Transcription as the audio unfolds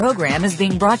Program is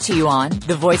being brought to you on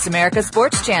the Voice America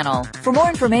Sports Channel. For more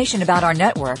information about our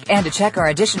network and to check our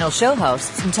additional show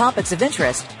hosts and topics of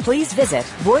interest, please visit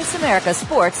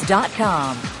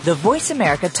voiceamericasports.com. The Voice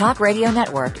America Talk Radio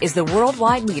Network is the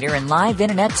worldwide leader in live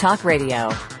Internet talk radio.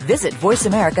 Visit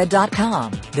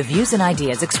voiceamerica.com. The views and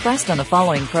ideas expressed on the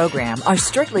following program are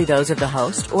strictly those of the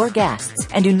host or guests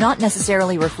and do not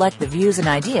necessarily reflect the views and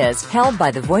ideas held by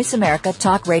the Voice America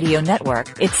Talk Radio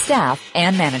Network, its staff,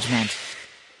 and management.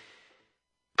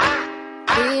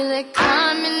 Feel it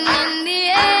coming in the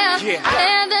air. Hear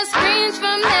the screams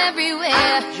from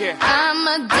everywhere. I'm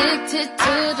addicted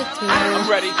to the thrill.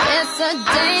 I'm ready. It's a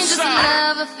dangerous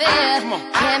love affair.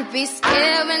 Can't be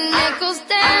scared when it goes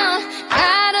down.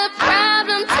 Got a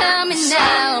problem? Tell me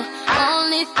now.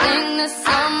 Only thing that's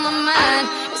on my mind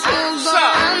is who's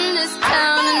gonna run this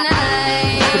town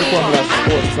tonight. To the Kwamie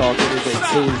Sports Talk. It is a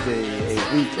Tuesday,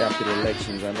 a week after the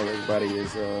elections. I know everybody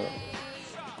is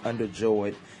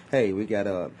underjoyed. Hey, we got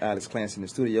Alex Clancy in the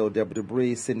studio, Deborah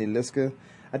Debris, Cindy Liska.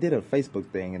 I did a Facebook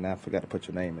thing, and I forgot to put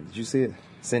your name in. Did you see it,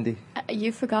 Cindy?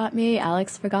 You forgot me.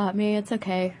 Alex forgot me. It's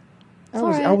okay. I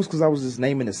was just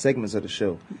naming the segments of the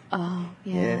show. Oh,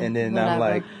 yeah. And then whatever. I'm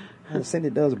like, well, Cindy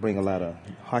does bring a lot of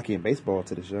hockey and baseball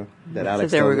to the show. That Alex.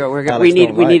 So there we go. Alex we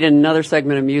need another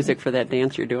segment of music for that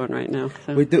dance you're doing right now.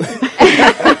 So. We do.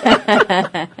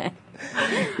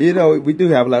 You know, we do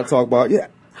have a lot to talk about. Yeah.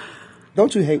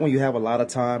 Don't you hate when you have a lot of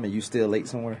time and you still late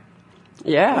somewhere?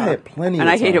 Yeah. I had plenty of And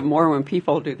time. I hate it more when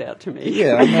people do that to me.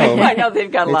 Yeah, I know. I know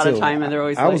they've got a Me lot of too. time and they're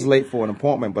always I late. was late for an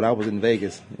appointment, but I was in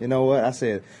Vegas. You know what? I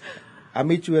said, I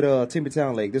meet you at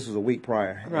Timbertown Lake. This was a week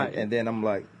prior. Right. And then I'm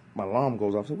like, my alarm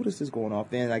goes off. I said, what is this going off?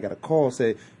 Then I got a call,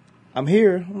 say, I'm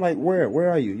here. I'm like, where? Where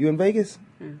are you? You in Vegas?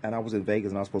 And I was in Vegas,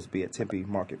 and I was supposed to be at Tempe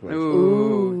Marketplace.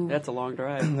 Ooh, that's a long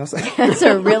drive. I was like, It's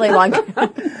a really long time.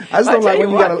 I just don't like when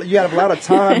you have a lot of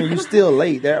time and you still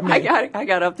late. There, I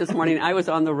got up this morning. I was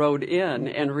on the road in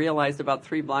and realized about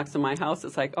 3 blocks of my house,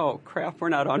 it's like, oh, crap, we're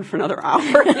not on for another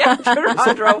hour. Yeah,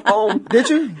 I drove home. Did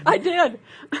you? I did.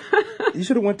 You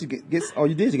should have went to get. Oh,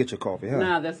 you did to get your coffee, huh?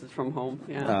 Nah, this is from home.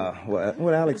 Yeah.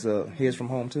 What Alex hears from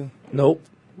home too. Nope.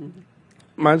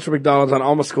 Mine's from McDonald's on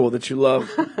Alma School that you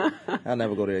love. I'll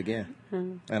never go there again.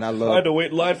 And I I had love. to wait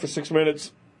in line for 6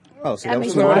 minutes. Oh, so At that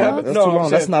was too McDonald's? long. That's No, too I'm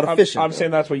long. That's saying- not efficient. I'm saying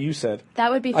that's what you said.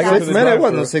 That would be I got fast. to 6 the minutes. It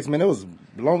wasn't no drive-thru. 6 minutes. It was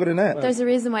longer than that. There's a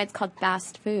reason why it's called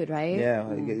fast food, right? Yeah,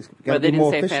 it's gotta But they be didn't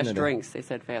more say efficient fast than that. drinks. They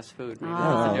said fast food. Maybe Oh. that's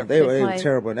the No, difference. they were Good point.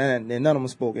 terrible, and none of them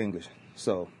spoke English.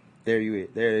 So there it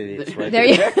is. Right There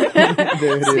you There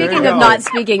it is. Speaking of not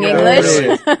speaking English.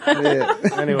 There it is.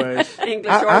 Yeah. Anyways.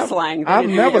 English or slang. They I've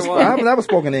didn't never, either one. I've never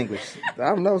spoken English.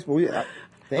 I've never spoken.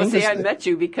 Well, see, I met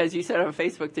you because you said on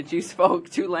Facebook that you spoke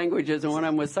 2 languages, and one of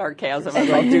them was sarcasm. I was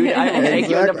like, dude, I will take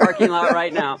you in the parking lot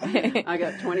right now. I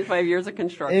got 25 years of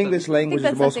construction. English language is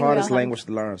that's the most something we hardest all have. language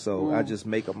to learn, so I just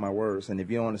make up my words, and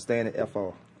if you don't understand it, F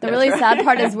off. The really sad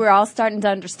part is we're all starting to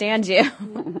understand you.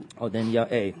 Oh, then y'all,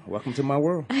 hey, welcome to my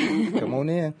world. Come on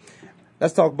in.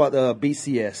 Let's talk about the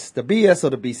BCS, the BS or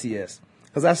the BCS,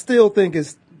 because I still think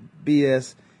it's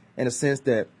BS in the sense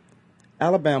that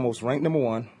Alabama was ranked number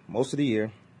 1 most of the year.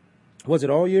 Was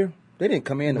it all year? They didn't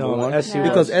come in number 1 SC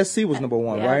because SC was number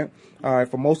 1, Yeah. right? All right,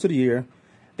 for most of the year,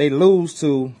 they lose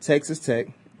to Texas Tech.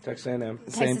 Texas A&M.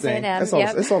 Same Texas thing. A&M, That's all.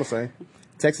 yep. It's all the same.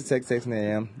 Texas Tech, Texas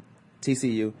A&M,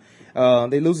 TCU.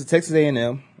 They lose to Texas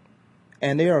A&M,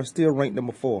 and they are still ranked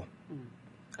number 4.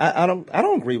 I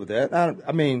don't agree with that.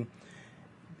 I mean,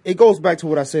 it goes back to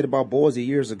what I said about Boise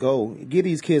years ago. Give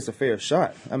these kids a fair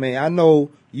shot. I mean, I know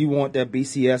you want that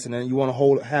BCS, and then you want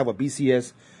to have a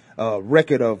BCS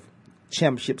record of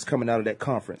championships coming out of that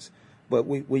conference. But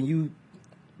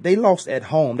they lost at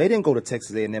home. They didn't go to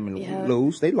Texas A&M and Yeah.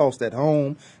 lose. They lost at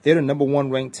home. They're the number 1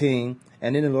 ranked team,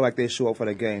 and it didn't look like they show up for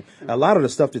that game. A lot of the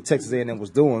stuff that Texas A&M was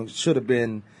doing should have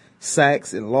been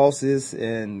sacks and losses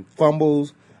and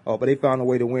fumbles, but they found a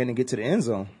way to win and get to the end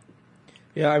zone.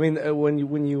 Yeah, I mean, when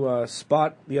you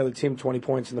spot the other team 20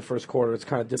 points in the first quarter, it's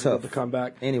kind of difficult Tough. to come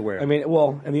back. Anywhere. I mean,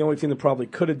 and the only team that probably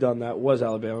could have done that was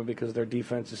Alabama because their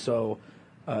defense is so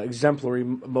exemplary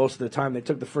most of the time. They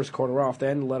took the first quarter off. They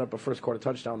hadn't let up a first quarter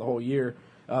touchdown the whole year.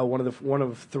 One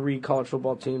of 3 college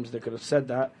football teams that could have said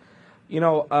that. You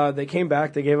know, they came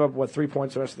back. They gave up 3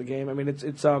 points the rest of the game. I mean,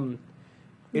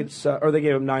 or they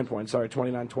gave them 9 points. Sorry,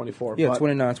 29-24. Yeah, But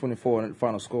 29-24 in the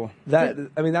final score.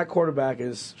 that quarterback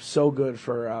is so good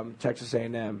for Texas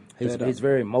A&M. He's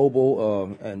very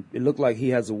mobile, and it looked like he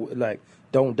has a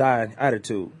don't die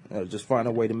attitude. Just find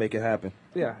a way to make it happen.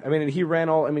 Yeah, I mean, and he ran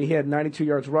all. I mean, he had 92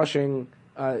 yards rushing.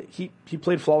 He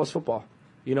played flawless football,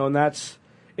 you know, and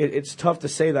it's tough to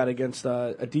say that against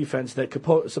a defense that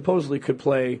supposedly could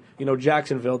play,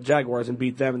 Jacksonville Jaguars and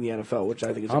beat them in the NFL, which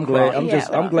I think is. I'm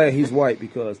glad he's white,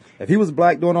 because if he was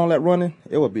black doing all that running,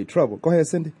 it would be trouble. Go ahead,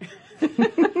 Cindy.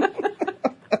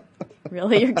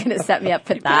 Really, you're going to set me up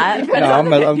for that? No, I'm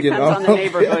getting Depends on the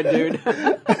neighborhood, dude.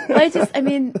 Well,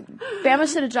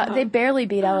 Bama should have dropped. They barely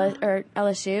beat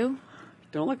LSU.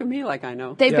 Don't look at me like I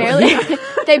know. They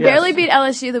barely beat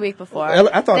LSU the week before.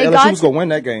 I thought LSU was going to win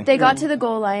that game. They got to the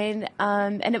goal line,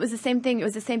 and it was the same thing. It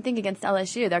was the same thing against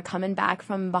LSU. They're coming back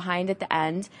from behind at the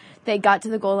end. They got to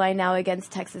the goal line now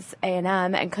against Texas A&M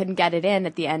and couldn't get it in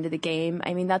at the end of the game.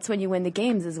 I mean, that's when you win the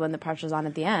games, is when the pressure's on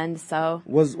at the end. So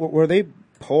were they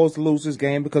posed to lose this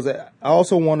game? Because I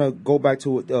also want to go back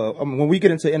to when we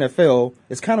get into NFL,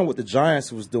 it's kind of what the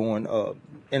Giants was doing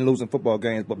in losing football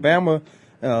games. But Bama,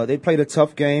 they played a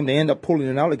tough game. They ended up pulling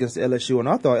it out against LSU, and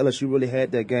I thought LSU really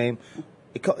had that game.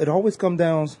 It always comes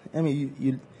down. I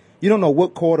mean, you don't know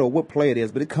what quarter or what play it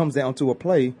is, but it comes down to a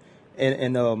play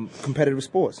in competitive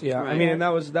sports. Yeah, right. I mean, and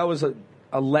that was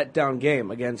a letdown game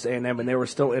against A&M, and they were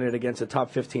still in it against a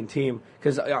top 15 team,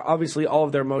 because obviously all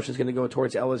of their emotion is going to go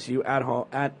towards LSU at home,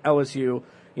 at LSU.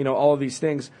 All of these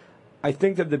things. I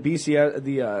think that the BCS,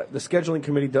 the scheduling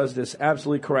committee, does this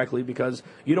absolutely correctly, because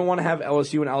you don't want to have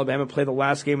LSU and Alabama play the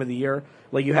last game of the year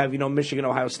like you have, Michigan,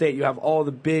 Ohio State. You have all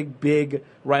the big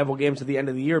rival games at the end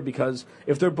of the year, because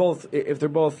if they're both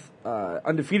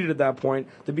undefeated at that point,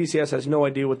 the BCS has no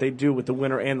idea what they do with the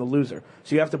winner and the loser.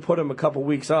 So you have to put them a couple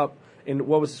weeks up. In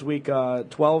what was this week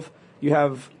 12? You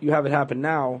have it happen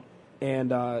now.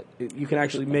 And you can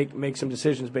actually make some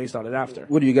decisions based on it after.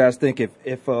 What do you guys think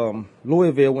if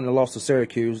Louisville wouldn't have lost to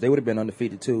Syracuse, they would have been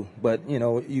undefeated too? But,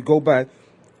 you go back,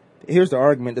 here's the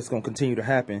argument that's going to continue to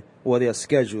happen. Well, they'll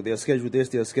schedule this,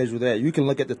 they'll schedule that. You can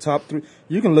look at the top three.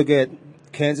 You can look at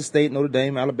Kansas State, Notre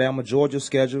Dame, Alabama, Georgia's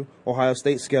schedule, Ohio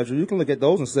State's schedule. You can look at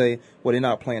those and say, well, they're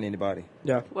not playing anybody.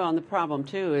 Yeah. Well, and the problem,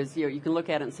 too, is you can look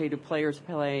at it and say, do players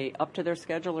play up to their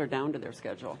schedule or down to their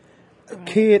schedule?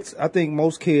 Kids, I think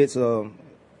most kids,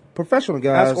 professional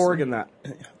guys. Ask Oregon that.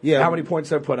 Yeah. How many points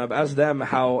they're putting up. Ask them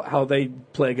how they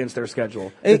play against their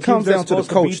schedule. It comes down to the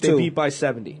coach, too. They beat by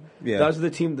 70. Yeah. That was the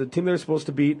team they're supposed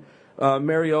to beat.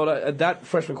 Mariota, that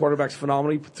freshman quarterback's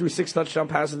phenomenal. He threw 6 touchdown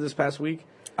passes this past week.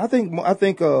 I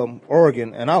think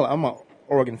Oregon, and I'm an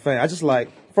Oregon fan. I just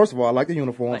first of all, I like the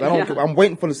uniforms. I'm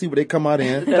waiting to see what they come out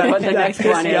in. That's what the next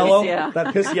piss one yellow, is, yeah.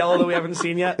 That piss yellow that we haven't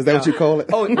seen yet. Is that what you call it?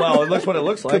 Oh, well, it looks what it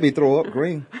looks like. Could be throw up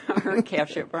green. Or calf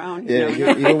shit brown. Yeah,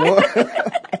 either one.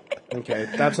 Okay,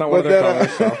 that's not one of their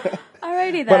colors. So.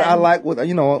 Alrighty then. But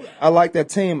I like that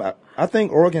team. I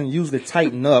think Oregon usually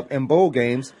tighten up in bowl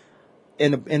games,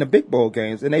 in the big bowl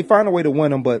games, and they find a way to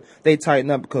win them. But they tighten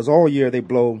up because all year they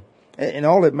blow, and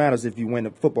all that matters if you win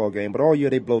a football game. But all year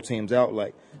they blow teams out.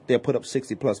 Like they'll put up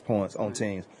 60+ points on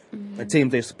teams, the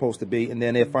teams they're supposed to beat, and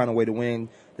then they'll find a way to win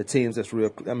the teams that's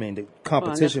real. I mean, the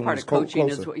competition well, was coaching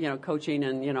closer. is coaching,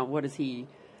 and what is he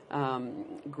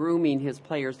grooming his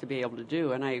players to be able to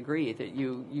do? And I agree that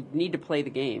you need to play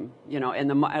the game,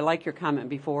 and I like your comment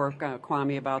before,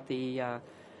 Kwamie, about the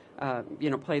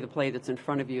play the play that's in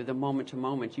front of you, the moment to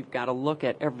moment. You've got to look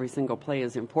at every single play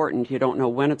is important. You don't know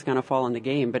when it's going to fall in the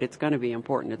game, but it's going to be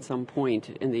important at some point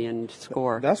in the end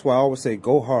score. That's why I always say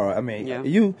go hard. I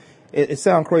mean, it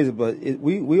sounds crazy, but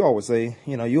we always say,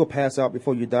 you'll pass out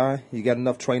before you die. You got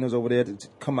enough trainers over there to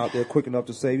come out there quick enough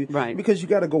to save you. Right. Because you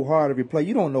got to go hard every play.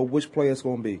 You don't know which play it's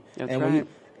going to be. That's and right.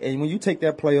 When you take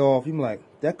that play off, you're like,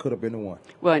 that could have been the one.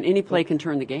 Well, and any play can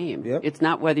turn the game. Yep. It's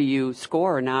not whether you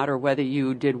score or not, or whether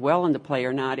you did well in the play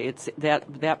or not. It's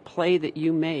that play that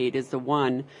you made is the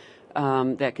one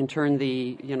that can turn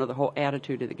the whole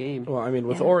attitude of the game. Well, I mean,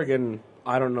 with Oregon,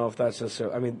 I don't know if that's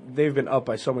necessarily. I mean, they've been up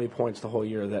by so many points the whole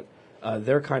year that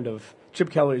they're kind of.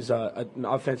 Chip Kelly's an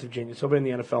offensive genius. He'll be in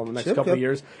the NFL in the next couple of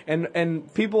years,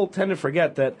 and people tend to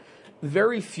forget that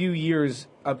very few years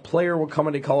a player will come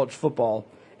into college football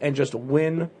and just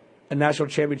win a national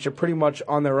championship pretty much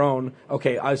on their own.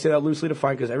 Okay, I say that loosely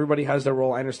defined because everybody has their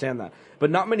role. I understand that.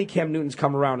 But not many Cam Newtons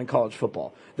come around in college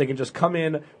football. They can just come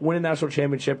in, win a national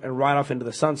championship, and ride off into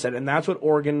the sunset. And that's what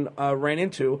Oregon ran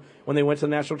into when they went to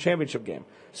the national championship game.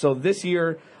 So this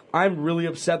year, I'm really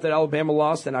upset that Alabama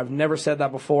lost, and I've never said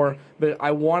that before, but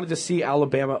I wanted to see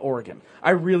Alabama-Oregon. I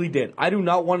really did. I do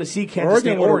not want to see Kansas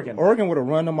State-Oregon. Oregon would have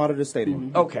run them out of the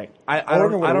stadium. Okay.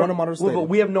 Oregon would have run them out of the stadium. But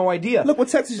we have no idea. Look what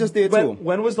Texas just did, too.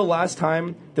 When was the last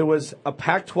time there was a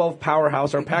Pac-12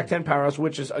 powerhouse or Pac-10 powerhouse,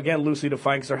 which is, again, loosely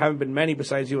defined because there haven't been many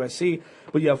besides USC,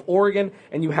 but you have Oregon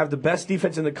and you have the best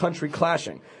defense in the country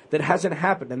clashing. That hasn't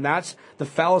happened, and that's the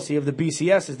fallacy of the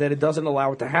BCS is that it doesn't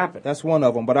allow it to happen. That's one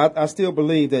of them, but I still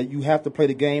believe that that you have to play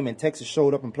the game, and Texas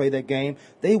showed up and played that game.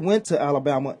 They went to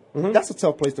Alabama. That's a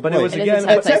tough place to play. It was, again,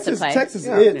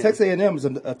 Texas A&M is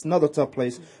another tough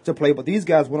place to play. But these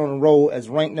guys went on a roll as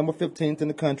ranked number 15th in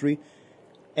the country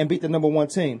and beat the number 1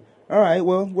 team. All right,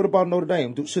 well, what about Notre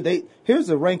Dame? Should they? Here's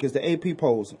the rankings, the AP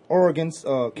polls: Oregon,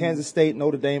 Kansas State,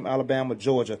 Notre Dame, Alabama,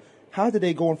 Georgia. How did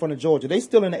they go in front of Georgia? They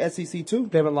still in the SEC too.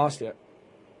 They haven't lost yet,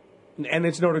 and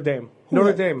it's Notre Dame. Who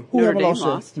haven't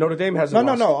lost? Notre Dame hasn't.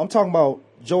 No. I'm talking about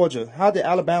Georgia. How did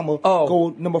Alabama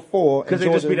go number 4? Because they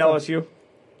just beat LSU,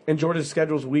 and Georgia's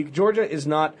schedule's weak.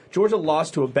 Georgia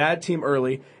lost to a bad team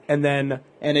early, and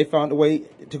they found a way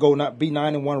to go be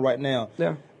 9-1 right now.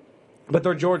 Yeah. But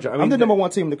they're Georgia. I'm the number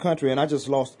 1 team in the country, and I just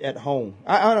lost at home.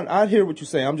 I hear what you're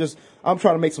saying. I'm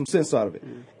trying to make some sense out of it.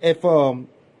 If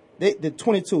the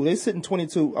 22, they sitting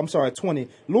 22. I'm sorry, 20.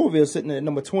 Louisville sitting at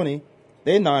number 20.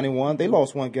 They're 9-1. They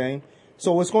lost 1 game,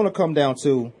 so it's going to come down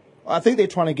to. I think they're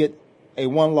trying to get a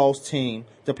 1-loss team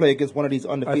to play against one of these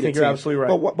undefeated teams. I think you're absolutely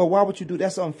right. But why would you do that?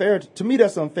 That's unfair. To me,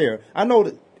 that's unfair. I know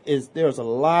that there's a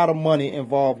lot of money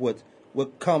involved with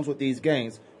what comes with these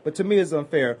games, but to me, it's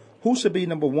unfair. Who should be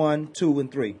number 1, 2,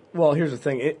 and 3? Well, here's the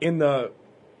thing. In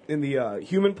the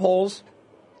human polls,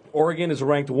 Oregon is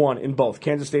ranked 1 in both.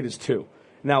 Kansas State is 2.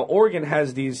 Now, Oregon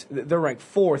has they're ranked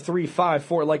 4, 3, 5,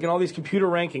 4. Like in all these computer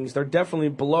rankings, they're definitely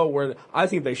below where I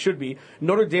think they should be.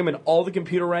 Notre Dame in all the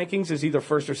computer rankings is either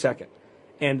 1st or 2nd.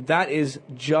 And that is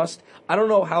just, I don't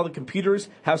know how the computers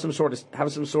have some sort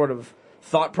of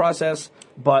thought process,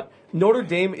 but Notre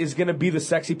Dame is going to be the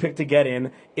sexy pick to get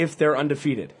in if they're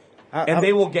undefeated.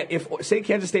 They will get, if say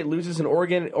Kansas State loses and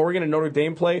Oregon and Notre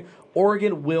Dame play,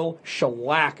 Oregon will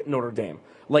shellac Notre Dame.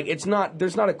 Like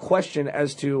there's not a question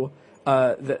as to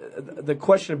the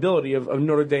questionability of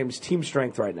Notre Dame's team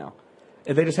strength right now.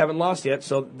 And they just haven't lost yet,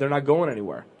 so they're not going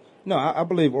anywhere. No, I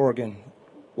believe Oregon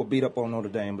will beat up on Notre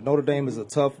Dame, but Notre Dame is a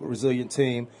tough, resilient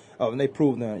team, and they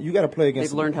proved that. You got to play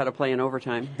against. They've learned how to play in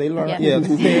overtime. They learned,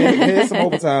 they had some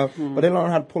overtime, but they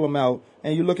learned how to pull them out.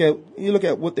 And you look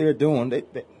at what they're doing.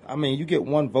 You get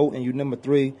 1 vote and you're number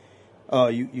 3.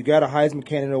 You got a Heisman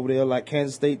candidate over there like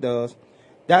Kansas State does.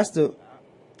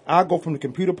 I go from the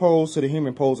computer polls to the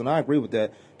human polls, and I agree with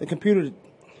that. The computer,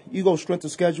 you go strength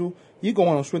of schedule. You go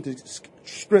on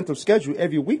strength of schedule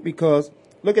every week because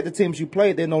look at the teams you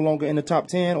played. They're no longer in the top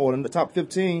 10 or in the top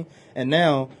 15. And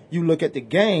now you look at the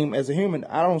game as a human.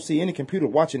 I don't see any computer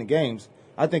watching the games.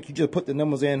 I think you just put the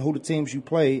numbers in, who the teams you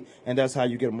played, and that's how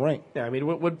you get them ranked. Yeah, I mean,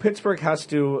 when Pittsburgh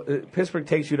Pittsburgh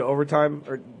takes you to overtime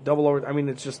or double overtime, I mean,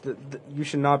 it's just you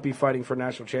should not be fighting for a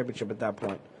national championship at that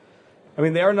point. I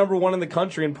mean, they are number 1 in the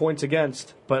country in points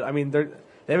against, but I mean, they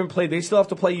haven't played. They still have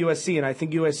to play USC, and I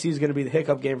think USC is going to be the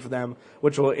hiccup game for them,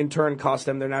 which will in turn cost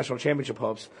them their national championship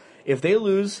hopes. If they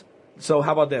lose, so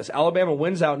how about this? Alabama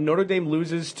wins out, Notre Dame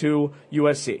loses to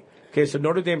USC. Okay, so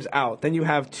Notre Dame's out. Then you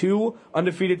have 2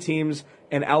 undefeated teams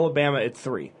and Alabama at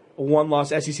 3. A 1-loss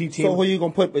SEC team. So who are you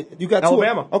going to put? You got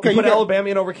Alabama. Okay, you put Alabama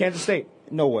in over Kansas State.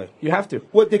 No way. You have to.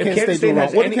 What did Kansas State do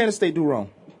wrong? What did Kansas State do wrong?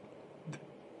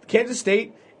 Kansas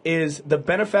State is the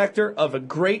benefactor of a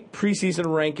great preseason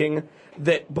ranking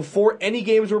that before any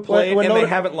games were played they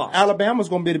haven't lost. Alabama's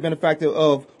going to be the benefactor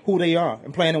of who they are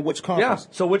and playing in which conference.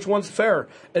 Yeah, so which one's fair?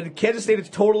 Kansas State is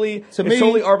totally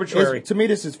arbitrary. To me,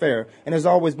 this is fair, and it's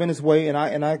always been this way, and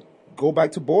I go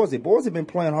back to Boise. Boise been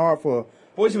playing hard for...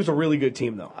 Boise was a really good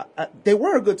team, though. They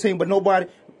were a good team, but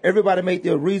everybody made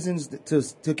their reasons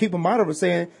to keep them out of it,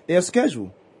 saying their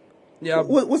schedule. Yeah.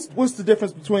 What's the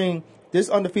difference between this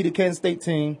undefeated Kansas State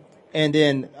team and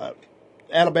then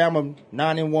Alabama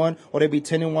 9-1, or they be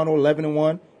 10-1 or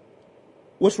 11-1?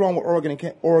 What's wrong with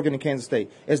Oregon and Kansas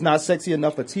State? It's not sexy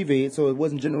enough for TV, so it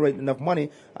wasn't generating enough money.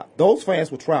 Those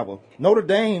fans will travel. Notre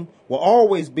Dame will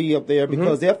always be up there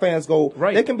because their fans go.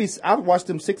 Right. They can be. I've watched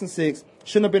them 6-6.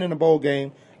 Shouldn't have been in the bowl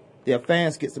game. Their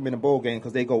fans get them in the bowl game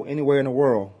because they go anywhere in the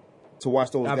world to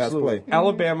watch those guys play.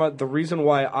 Alabama. The reason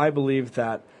why I believe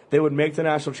that they would make the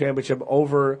national championship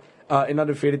over an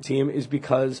undefeated team is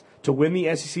because to win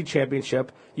the SEC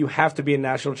championship, you have to be a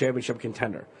national championship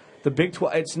contender. The Big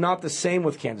 12, it's not the same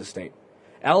with Kansas State.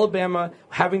 Alabama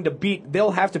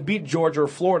they'll have to beat Georgia or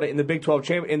Florida in the Big 12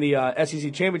 in the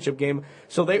SEC championship game.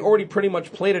 So they already pretty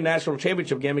much played a national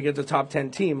championship game against a top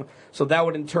 10 team. So that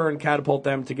would in turn catapult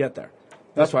them to get there.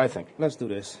 That's what I think. Let's do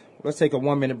this. Let's take a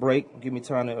 1-minute break. Give me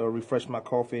time to refresh my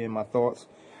coffee and my thoughts.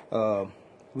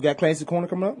 We got Clancy Corner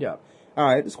coming up? Yeah. All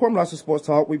right. This is Kwamie Lassiter Sports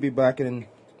Talk. We'll be back in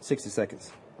 60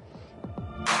 seconds.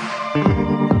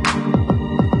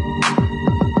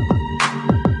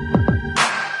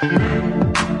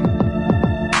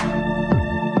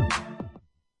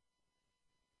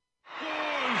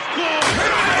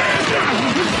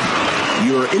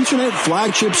 Internet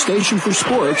flagship station for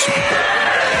sports.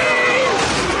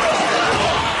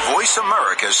 Voice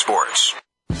America Sports.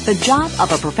 The job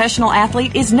of a professional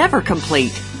athlete is never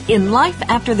complete. In Life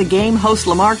After the Game, host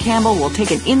Lamar Campbell will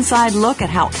take an inside look at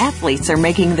how athletes are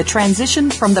making the transition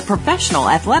from the professional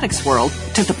athletics world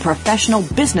to the professional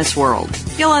business world.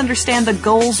 You'll understand the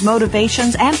goals,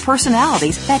 motivations, and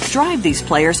personalities that drive these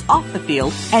players off the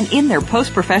field and in their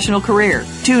post-professional career.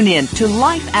 Tune in to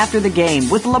Life After the Game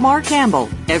with Lamar Campbell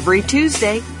every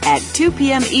Tuesday at 2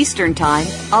 p.m. Eastern Time,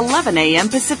 11 a.m.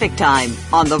 Pacific Time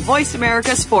on the Voice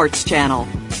America Sports Channel.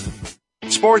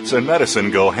 Sports and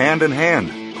medicine go hand in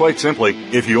hand. Quite simply,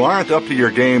 if you aren't up to your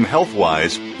game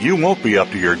health-wise, you won't be up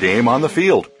to your game on the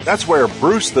field. That's where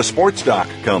Bruce the Sports Doc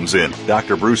comes in.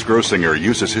 Dr. Bruce Grossinger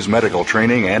uses his medical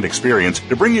training and experience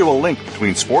to bring you a link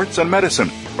between sports and medicine,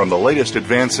 from the latest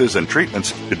advances and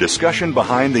treatments to discussion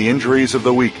behind the injuries of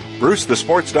the week. Bruce the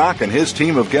Sports Doc and his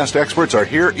team of guest experts are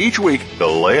here each week to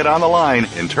lay it on the line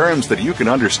in terms that you can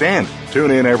understand. Tune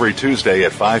in every Tuesday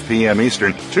at 5 p.m.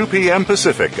 Eastern, 2 p.m.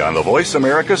 Pacific on the Voice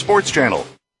America Sports Channel.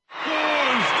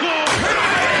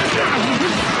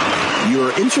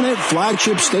 Your Internet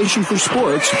flagship station for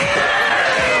sports.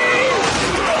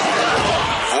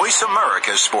 Voice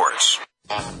America Sports.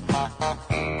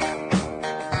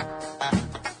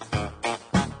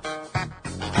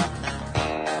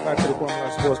 Back to the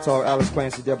Kwamie Sports Talk. Alex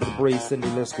Clancy, Deborah Bree, Cindy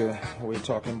Liska. We're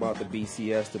talking about the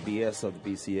BCS, the BS of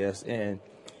the BCS, and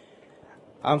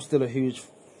I'm still a huge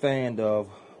fan of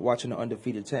watching the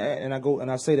undefeated team.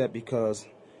 And I say that because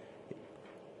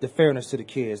the fairness to the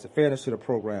kids, the fairness to the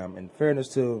program, and fairness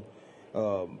to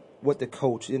what the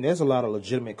coach. And there's a lot of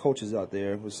legitimate coaches out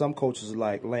there. With some coaches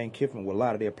like Lane Kiffin, with a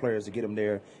lot of their players to get them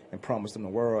there and promise them the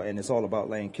world, and it's all about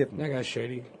Lane Kiffin. That guy's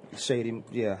shady. Shady,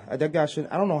 yeah. That guy should.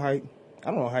 I don't know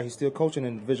how he's still coaching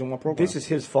in Division I program. This is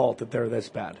his fault that they're this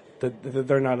bad. That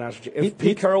they're not national. If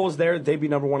Pete Carroll was there, they'd be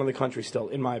number one in the country still,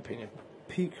 in my opinion.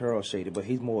 Pete Carroll shady, but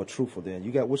he's more truthful than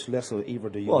you got. Which lesser evil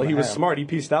do you? Well, he was have? smart. He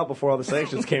pieced out before all the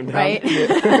sanctions came down. Right? He did.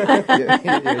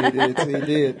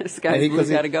 This guy's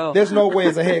got to go. There's no way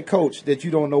as a head coach that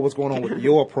you don't know what's going on with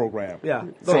your program. Yeah,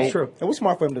 that's true. It was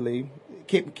smart for him to leave.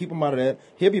 Keep him out of that.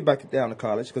 He'll be back down to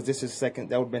college because this is second.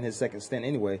 That would have been his second stint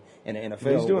anyway in the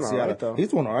NFL. He's doing all right, though. He's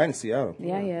doing all right in Seattle.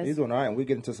 Yeah, he is. He's doing all right, and we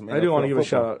get into some. I do want to give a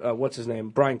football. shout out. What's his name?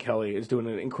 Brian Kelly is doing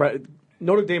an incredible.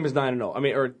 Notre Dame is 9-0. I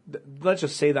mean, let's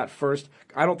just say that first.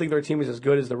 I don't think their team is as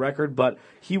good as the record, but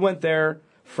he went there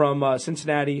from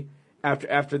Cincinnati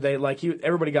after they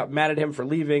everybody got mad at him for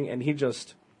leaving, and he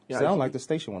just Sound like the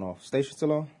station went off. Station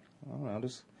still on? I don't know.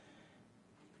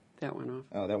 That went off.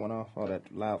 Oh, that went off. Oh, that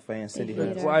loud fan city.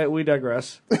 Why we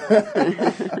digress.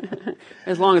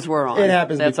 As long as we're on. It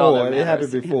happens That's all before. that It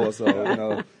happened matters. before.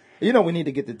 So we need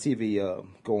to get the TV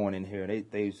going in here.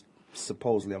 They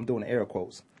supposedly, I'm doing air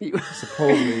quotes.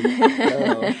 Supposedly,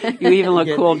 you even look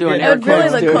cool doing It air would really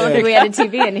quotes. look cool if we had a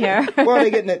TV in here. Well,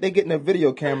 they're getting a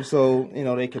video camera, so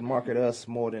they can market us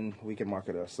more than we can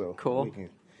market us. So Cool.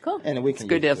 Cool. And we can. It's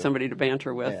good to have use somebody to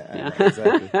banter with. Yeah.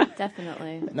 Exactly.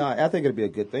 Definitely. No, I think it'll be a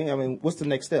good thing. I mean, what's the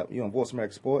next step? You're on Voice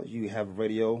America Sports. You have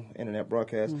radio, internet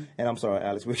broadcast, and I'm sorry,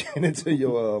 Alex, we get into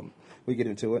your. We get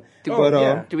into it.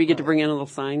 Do we get to bring in little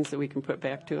signs that we can put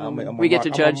back to them? We get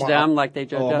to judge them like they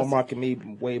judge us? I'm marking me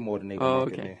way more than they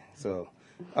marking me. So,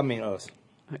 I mean us.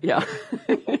 Yeah.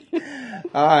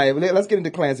 All right, let's get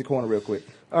into Clancy Corner real quick.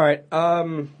 All right.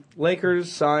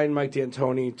 Lakers signed Mike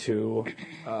D'Antoni to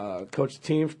coach the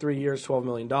team for 3 years, $12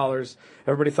 million.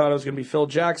 Everybody thought it was going to be Phil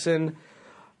Jackson.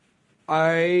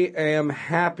 I am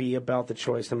happy about the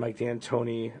choice of Mike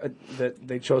D'Antoni, that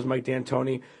they chose Mike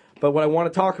D'Antoni. But what I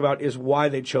want to talk about is why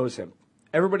they chose him.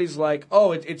 Everybody's like,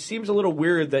 oh, it seems a little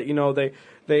weird that,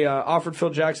 they offered Phil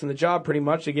Jackson the job pretty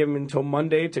much. They gave him until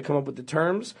Monday to come up with the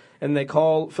terms. And they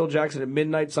call Phil Jackson at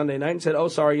midnight Sunday night and said, oh,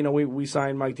 sorry, we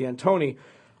signed Mike D'Antoni.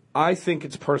 I think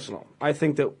it's personal. I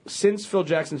think that since Phil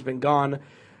Jackson's been gone,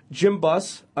 Jim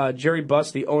Buss, Jerry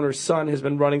Buss, the owner's son, has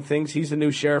been running things. He's the new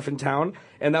sheriff in town.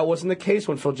 And that wasn't the case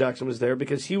when Phil Jackson was there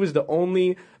because he was the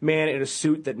only man in a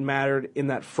suit that mattered in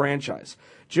that franchise.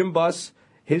 Jim Buss,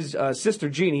 his sister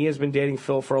Jeannie, has been dating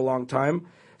Phil for a long time.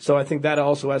 So I think that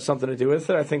also has something to do with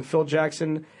it. I think Phil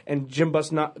Jackson and Jim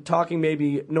Buss not talking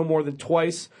maybe no more than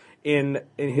twice in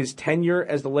his tenure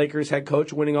as the Lakers head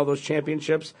coach, winning all those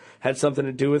championships, had something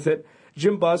to do with it.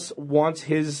 Jim Buss wants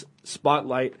his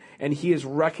spotlight, and he is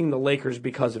wrecking the Lakers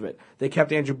because of it. They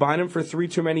kept Andrew Bynum for 3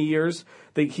 too many years.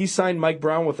 He signed Mike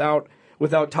Brown without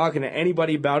talking to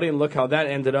anybody about it, and look how that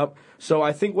ended up. So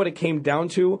I think what it came down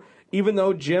to, even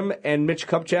though Jim and Mitch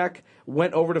Kupchak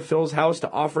went over to Phil's house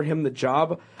to offer him the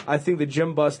job. I think the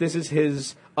Jim Buss, this is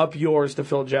his up yours to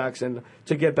Phil Jackson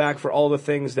to get back for all the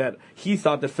things that he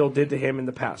thought that Phil did to him in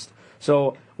the past.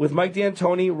 So with Mike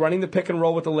D'Antoni running the pick and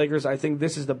roll with the Lakers, I think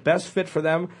this is the best fit for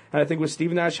them. And I think with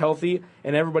Steve Nash healthy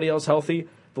and everybody else healthy,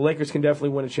 the Lakers can definitely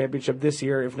win a championship this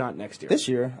year, if not next year. This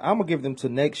year, I'm gonna give them to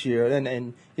next year,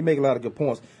 and you make a lot of good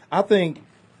points. I think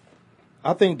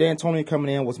D'Antoni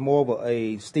coming in was more of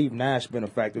a Steve Nash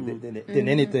benefactor than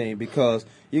anything, because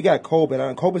you got Kobe,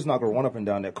 and Kobe's not gonna run up and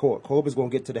down that court. Kobe's gonna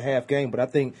get to the half game, but I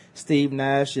think Steve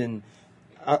Nash and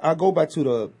I go back to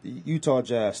the Utah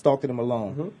Jazz, Stockton and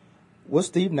Malone. Mm-hmm. What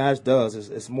Steve Nash does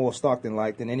is more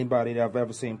Stockton-like than anybody that I've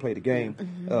ever seen play the game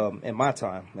in my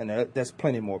time, and that's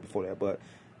plenty more before that. But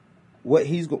what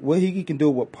he can do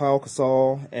with Paul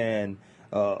Gasol and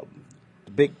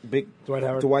big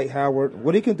Dwight Howard,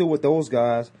 what he can do with those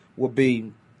guys will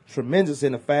be tremendous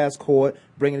in the fast court,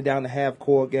 bringing it down the half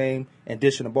court game and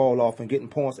dishing the ball off and getting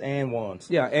points and ones.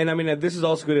 Yeah, and I mean this is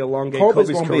also going to elongate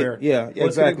Kobe's career.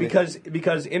 Exactly.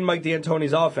 Because in Mike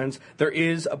D'Antoni's offense, there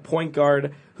is a point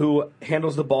guard who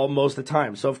handles the ball most of the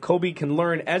time. So if Kobe can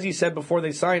learn, as he said before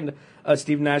they signed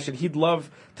Steve Nash, that he'd love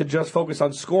to just focus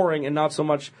on scoring and not so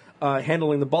much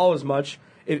handling the ball as much.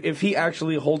 If he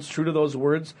actually holds true to those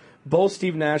words, both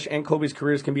Steve Nash and Kobe's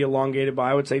careers can be elongated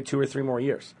by, I would say, 2 or 3 more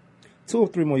years. 2 or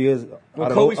 3 more years.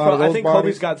 Well, I think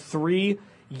Kobe's got 3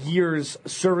 years,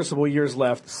 serviceable years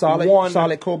left.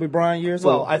 Solid Kobe Bryant years.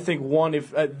 Well, I think one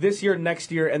if this year,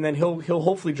 next year, and then he'll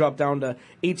hopefully drop down to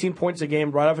 18 points a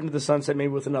game, right off into the sunset, maybe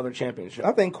with another championship.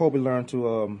 I think Kobe learned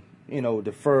to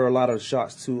defer a lot of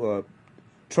shots to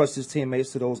trust his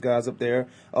teammates, to those guys up there,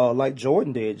 like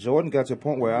Jordan did. Jordan got to a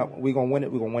point where we're gonna win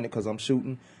it. We're gonna win it because I'm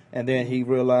shooting, and then he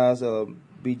realized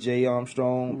B.J.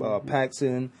 Armstrong,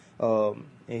 Paxson.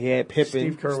 And he had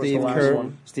Pippen,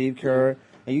 Steve Kerr,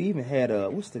 and you even had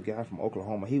what's the guy from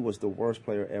Oklahoma? He was the worst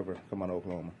player ever come out of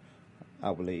Oklahoma,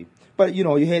 I believe. But you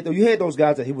had those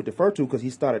guys that he would defer to because he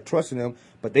started trusting them.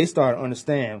 But they started to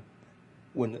understand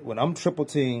when I'm triple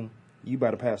team, you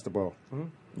better pass the ball.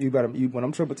 Mm-hmm. When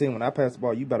I'm triple team, when I pass the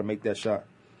ball, you better make that shot.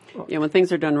 Yeah, when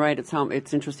things are done right,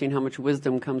 it's interesting how much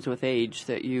wisdom comes with age,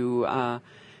 that you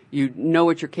know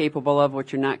what you're capable of,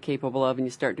 what you're not capable of, and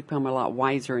you start to become a lot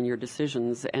wiser in your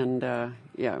decisions. And,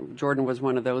 Jordan was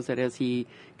one of those that as he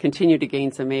continued to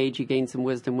gain some age, he gained some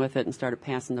wisdom with it and started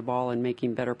passing the ball and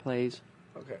making better plays.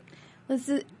 Okay.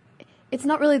 It's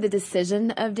not really the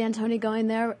decision of D'Antoni going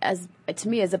there, to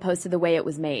me, as opposed to the way it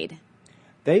was made.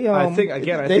 I think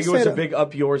it was a big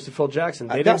up yours to Phil Jackson.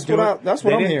 They didn't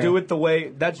do it the way.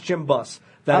 That's Jim Buss.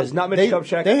 That is not Mitch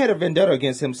Kupchak. They had a vendetta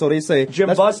against him, so they say Jim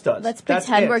Buss does. Let's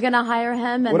pretend we're going to hire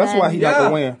him, and that's why he's not going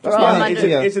to win. That's why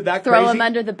is it that crazy? Throw him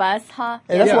under the bus, huh?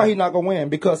 And that's why he's not going to win,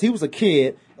 because he was a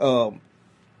kid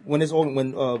when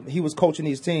he was coaching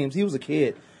these teams. He was a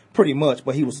kid, pretty much,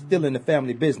 but he was still in the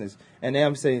family business. And now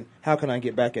I'm saying, how can I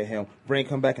get back at him? Bring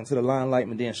him back into the limelight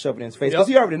and then shove it in his face, because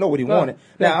he already know what he wanted.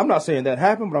 Now I'm not saying that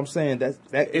happened, but I'm saying that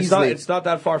it's not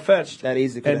that far fetched. That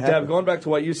easy. And Deb, going back to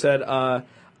what you said,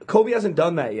 Kobe hasn't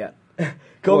done that yet.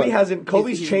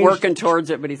 Kobe's changed. Working towards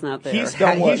it, but he's not there.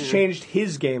 He's changed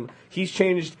his game. He's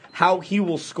changed how he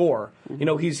will score. You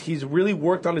know, he's really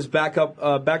worked on his back to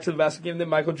the basket game that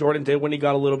Michael Jordan did when he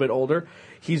got a little bit older.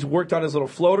 He's worked on his little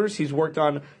floaters. He's worked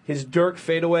on his Dirk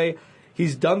fadeaway.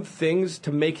 He's done things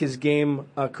to make his game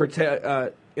when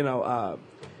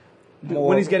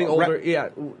he's getting older.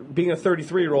 Being a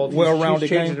 33-year-old, he's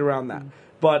changed it around that.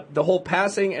 But the whole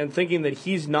passing and thinking that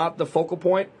he's not the focal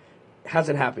point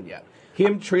hasn't happened yet.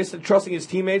 Him trusting his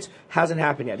teammates hasn't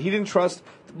happened yet. He didn't trust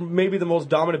maybe the most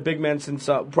dominant big man since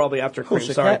probably after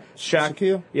Kareem. Shaq.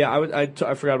 Shaquille? Yeah, I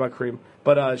forgot about Kareem.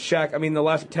 But Shaq, I mean, the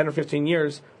last 10 or 15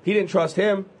 years, he didn't trust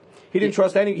him. He didn't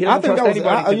trust any. He didn't trust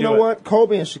anybody. You know what?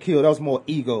 Kobe and Shaquille, that was more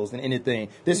egos than anything.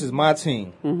 This is my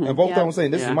team, and both of them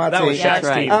saying, "This is my team." That was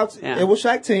Shaq's team. It was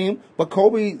Shaq's team, but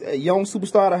Kobe, a young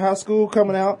superstar out of high school,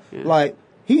 coming out like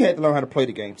he had to learn how to play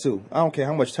the game too. I don't care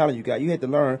how much talent you got, you had to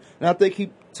learn. And I think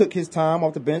he took his time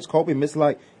off the bench. Kobe missed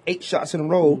like 8 shots in a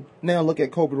row. Now look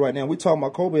at Kobe right now. We talking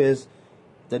about Kobe as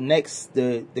the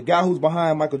guy who's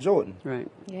behind Michael Jordan. Right.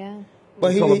 Yeah.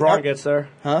 But until LeBron gets there.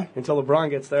 Huh? Until LeBron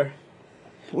gets there.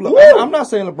 Well, look, I'm not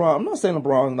saying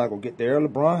LeBron's not gonna get there.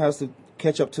 LeBron has to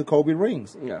catch up to Kobe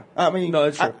rings. Yeah. I mean, no,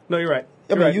 that's true. No, you're right.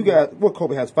 You got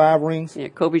Kobe has 5 rings. Yeah,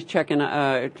 Kobe's trying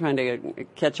to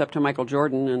catch up to Michael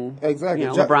Jordan, and exactly.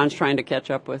 LeBron's trying to catch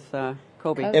up with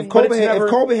Kobe. If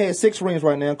Kobe had 6 rings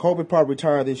right now, Kobe probably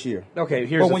retired this year. Okay, here's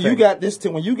the thing. But when you got this,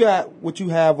 when you got what you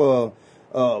have,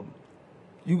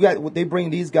 you got what they bring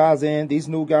these guys in, these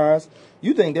new guys.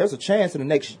 You think there's a chance in the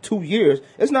next 2 years?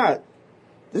 It's not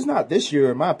this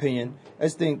year, in my opinion. I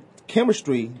just think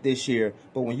chemistry this year.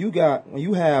 But when you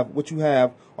have what you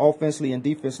have offensively and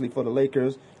defensively for the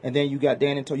Lakers, and then you got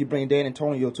you bring Dan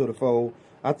Antonio to the fold,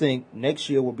 I think next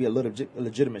year will be a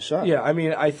legitimate shot. Yeah, I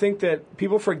mean, I think that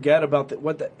people forget about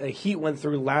what the Heat went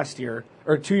through last year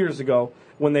or 2 years ago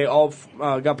when they all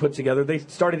got put together. They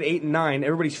started 8-9.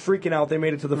 Everybody's freaking out. They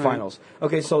made it to the finals.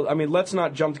 Okay, so I mean, let's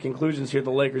not jump to conclusions here. The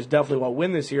Lakers definitely won't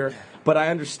win this year, but I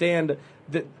understand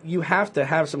that you have to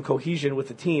have some cohesion with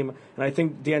the team, and I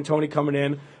think D'Antoni coming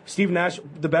in, Steve Nash,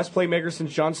 the best playmaker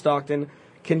since John Stockton,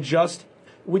 can just.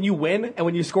 When you win and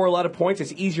when you score a lot of points,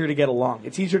 it's easier to get along.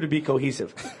 It's easier to be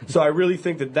cohesive. So I really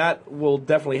think that will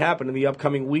definitely happen in the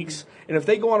upcoming weeks. And if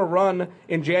they go on a run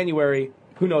in January,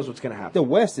 who knows what's going to happen. The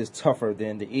West is tougher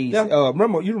than the East. Yeah.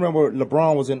 You remember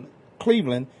LeBron was in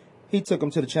Cleveland. He took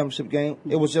them to the championship game.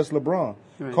 It was just LeBron.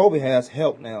 Right. Kobe has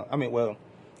help now.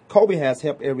 Kobe has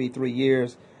help every 3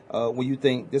 years when you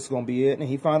think this is going to be it. And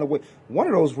he found a way. One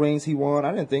of those rings he won,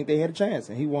 I didn't think they had a chance.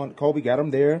 And he won. Kobe got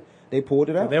him there. They pulled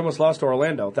it out. They almost lost to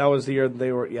Orlando. That was the year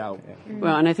they were, yeah.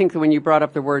 Well, and I think that when you brought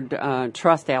up the word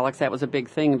trust, Alex, that was a big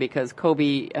thing because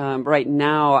Kobe, right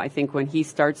now, I think when he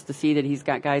starts to see that he's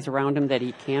got guys around him that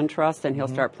he can trust, then he'll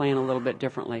start playing a little bit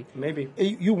differently. Maybe.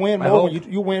 You win more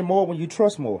you win more when you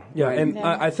trust more. Yeah, right. And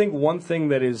I think one thing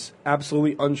that is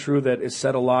absolutely untrue that is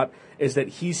said a lot is that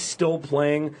he's still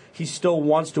playing. He still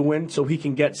wants to win so he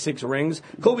can get 6 rings.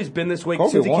 Kobe's been this way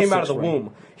since he came out of the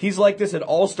womb. He's like this at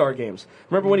all-star games.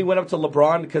 Remember when he went up to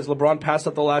LeBron because LeBron passed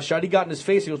up the last shot? He got in his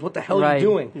face. He goes, "What the hell are you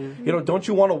doing? Mm-hmm. Don't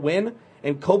you want to win?"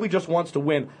 And Kobe just wants to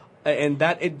win. And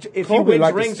if he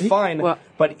wins rings, fine.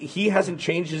 But he hasn't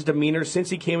changed his demeanor since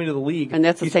he came into the league. And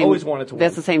he's always wanted to win.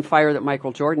 That's the same fire that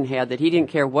Michael Jordan had. That he didn't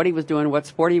care what he was doing, what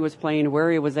sport he was playing, where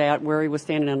he was at, where he was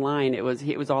standing in line. It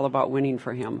was all about winning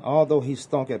for him. Although he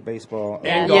stunk at baseball.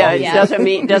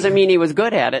 It doesn't mean he was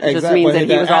good at it. It just means that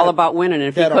he was all about winning. And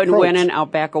if he couldn't win, I'll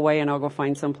back away and I'll go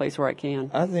find someplace where I can.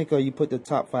 I think you put the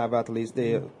top 5 athletes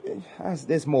there.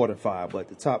 There's more than 5, but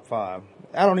the top 5.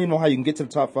 I don't even know how you can get to the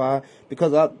top 5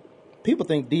 because people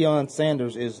think Deion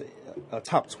Sanders is a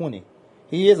top 20.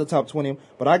 He is a top 20,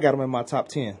 but I got him in my top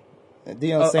 10.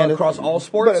 Deion Sanders across all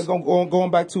sports.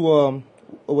 Going back to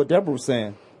what Deborah was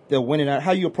saying, they're winning out.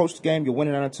 How you approach the game, you're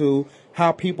winning attitude.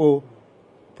 How people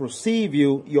perceive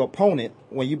you, your opponent,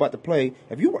 when you're about to play.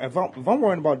 If I'm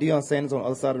worrying about Deion Sanders on the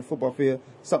other side of the football field,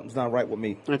 something's not right with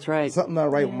me. That's right. Something's not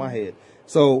right with my head.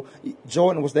 So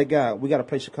Jordan was that guy. We got to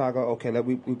play Chicago. Okay,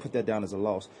 we put that down as a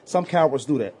loss. Some cowards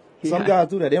do that. Some guys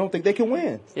do that. They don't think they can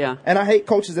win. Yeah. And I hate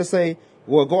coaches that say,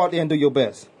 well, go out there and do your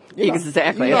best.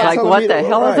 Exactly. It's like, what the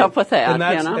hell is up with that?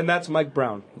 And that's Mike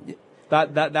Brown.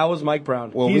 That was Mike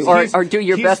Brown. Well, or do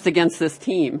your best against this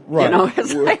team. Right.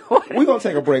 We're going to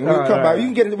take a break. When we come back,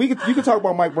 you can talk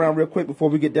about Mike Brown real quick before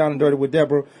we get down and dirty with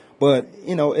Deborah. But,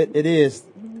 it is,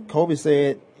 Kobe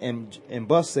said and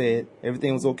Bus said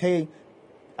everything was okay.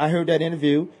 I heard that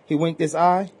interview. He winked his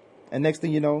eye, and next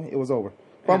thing you know, it was over.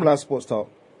 From Live Sports Talk.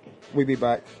 We'll be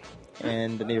back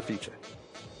in the near future.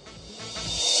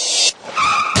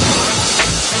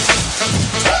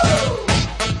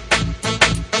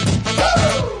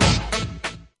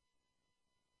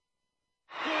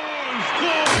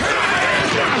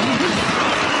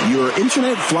 Your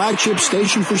internet flagship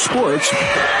station for sports.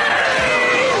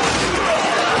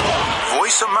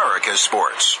 Voice America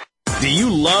Sports. Do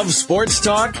you love sports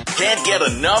talk? Can't get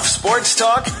enough sports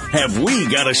talk? Have we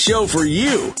got a show for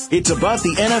you? It's about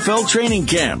the NFL training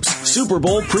camps, Super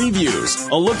Bowl previews,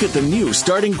 a look at the new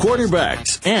starting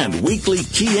quarterbacks, and weekly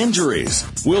key injuries.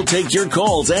 We'll take your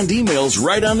calls and emails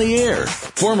right on the air.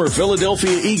 Former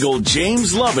Philadelphia Eagle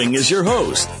James Loving is your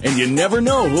host, and you never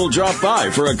know who'll drop by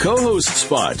for a co-host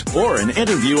spot or an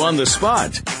interview on the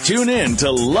spot. Tune in to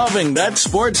Loving That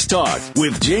Sports Talk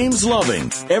with James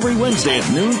Loving every Wednesday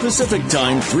at noon Pacific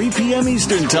Time, 3 p.m.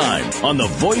 Eastern Time on the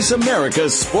Voice America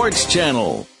Sports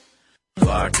Channel.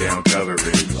 Lockdown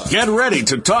coverage. Get ready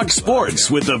to talk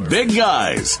sports with the big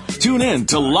guys. Tune in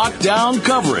to Lockdown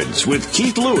Coverage with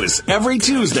Keith Lewis every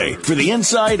Tuesday for the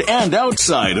inside and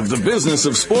outside of the business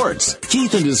of sports.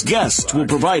 Keith and his guests will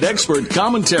provide expert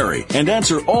commentary and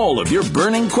answer all of your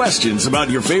burning questions about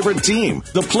your favorite team,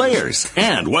 the players,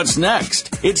 and what's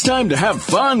next. It's time to have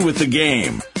fun with the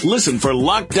game. Listen for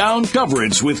Lockdown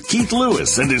Coverage with Keith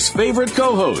Lewis and his favorite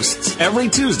co-hosts every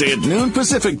Tuesday at noon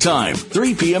Pacific Time,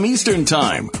 3 p.m. Eastern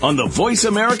Time on the Voice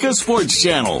America Sports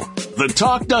Channel. The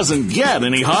talk doesn't get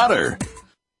any hotter.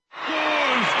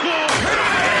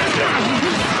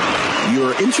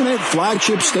 Your internet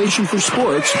flagship station for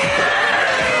sports.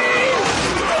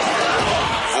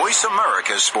 Voice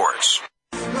America Sports.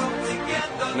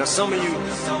 Now some of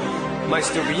you might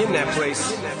still be in that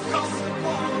place.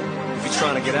 You're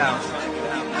trying to get out,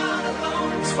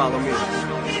 just follow me.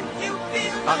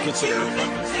 I'll consider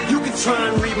it. You can try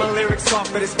and read my lyrics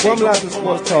off, but it's Kwamie Lassiter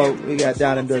Sports Talk. We got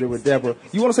Down and Dirty with Deborah.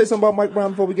 You want to say something about Mike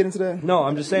Brown before we get into that? No,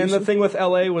 I'm just saying the thing with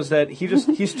LA was that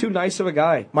he's too nice of a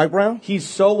guy. Mike Brown? He's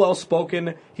so well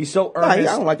spoken. He's so earnest. I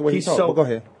don't like the way he talks. But go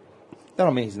ahead. That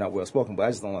don't mean he's not well spoken, but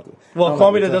I just don't like it. Well,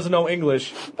 Kwamie that doesn't know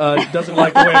English doesn't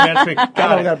like the way a man speaks.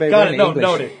 Got it. No,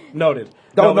 noted.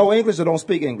 Don't know English or don't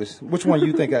speak English. Which one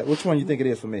you think? Which one you think it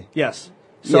is for me? Yes.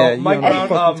 So Mike Brown, what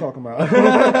the fuck you talking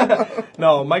about?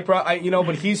 No, Mike Brown.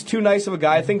 But he's too nice of a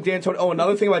guy. I think D'Antoni. Oh,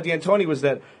 another thing about D'Antoni was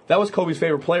that was Kobe's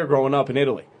favorite player growing up in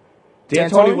Italy.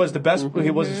 D'Antoni was the best.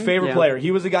 He was his favorite player.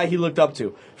 He was the guy he looked up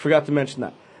to. Forgot to mention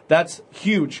that. That's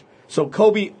huge. So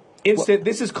Kobe,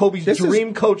 this is Kobe's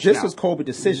dream coach. This now. was Kobe's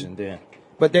decision then.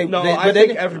 I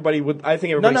think everybody would. I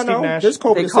think everybody. Steve Nash. This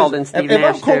Kobe they called in Steve if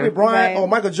Nash. I'm Kobe Bryant or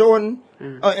Michael Jordan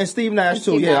and Steve Nash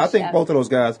too, I think both of those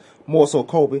guys. More so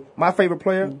Kobe. My favorite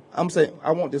player, I'm saying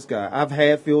I want this guy. I've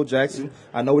had Phil Jackson.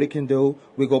 I know what he can do.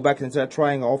 We go back into that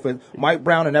triangle offense. Mike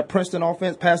Brown and that Princeton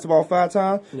offense passed the ball 5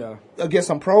 times against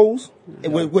some pros,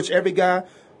 which every guy,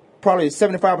 probably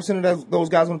 75% of those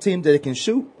guys on the team that can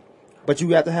shoot. But you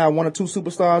have to have 1 or 2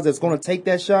 superstars that's going to take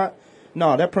that shot.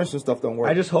 No, that Princeton stuff don't work.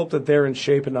 I just hope that they're in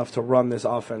shape enough to run this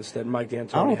offense that Mike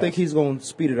D'Antoni I don't think he's going to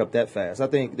speed it up that fast. I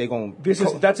think they're going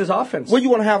to. That's his offense. Well, you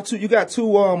want to have two. You got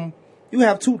two. You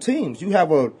have 2 teams. You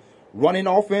have a running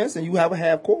offense and you have a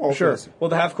half-court offense. Sure. Well,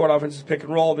 the half-court offense is pick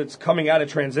and roll. It's coming out of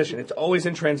transition. It's always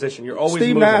in transition. You're always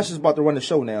Steve moving. Nash is about to run the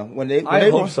show now. I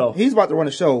hope so. He's about to run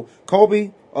the show.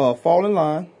 Kobe, fall in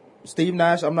line. Steve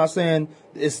Nash, I'm not saying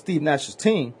it's Steve Nash's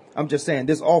team. I'm just saying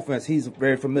this offense he's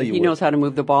very familiar with. He knows how to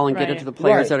move the ball and get it to the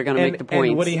players that are going to make the points.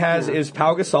 And what he has is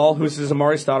Pau Gasol, who's his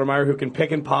Amari Stoudemire, who can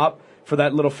pick and pop for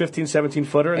that little 15,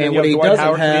 17-footer. And then you have Dwight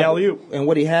Howard for the alley-oop. And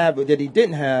what he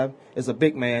didn't have is a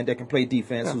big man that can play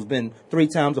defense who's been 3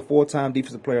 times or 4-time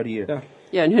Defensive Player of the Year.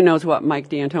 Yeah, and who knows what Mike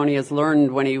D'Antoni has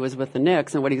learned when he was with the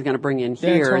Knicks and what he's going to bring in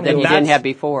here that he didn't have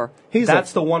before.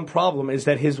 That's the one problem is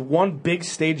that his one big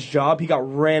stage job, he got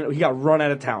run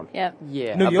out of town. Yep.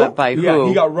 Yeah. New York? By who? Yeah,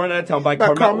 he got run out of town by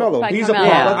Carmelo. By He's Carmelo. a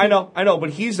problem. I know,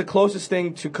 but he's the closest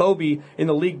thing to Kobe in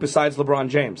the league besides LeBron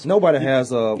James. Nobody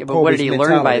has but what did he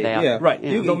learn by that? Yeah. Right.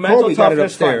 Yeah. The mental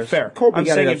toughness, fair. Kobe I'm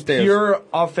got saying it upstairs. pure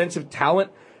offensive talent.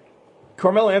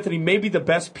 Carmelo Anthony may be the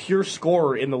best pure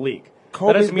scorer in the league.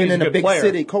 Kobe's been in a big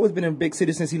city. Kobe's been in a big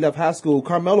city since he left high school.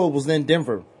 Carmelo was in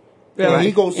Denver. Yeah,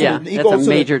 he goes to that's a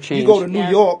major change. You go to New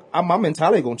York, my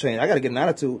mentality going to change. I got to get an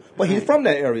attitude. But he's from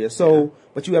that area, so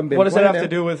but you haven't been. What does that have to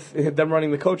do with them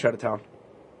running the coach out of town?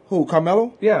 Who,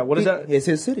 Carmelo? Yeah. What is that? It's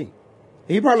his city.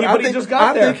 He probably. He just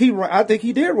got there. I think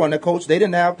he did run the coach. They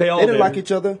didn't like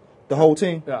each other. The whole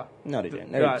team? Yeah. No, they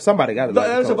didn't. Somebody got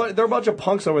it. They're a bunch of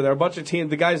punks over there. A bunch of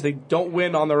teams. The guys, they don't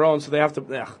win on their own, so they have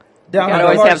to. You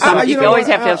always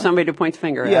have to have somebody to point the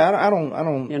finger at. Yeah, I don't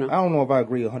know if I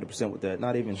agree 100% with that.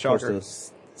 Not even close to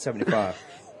 75,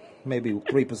 maybe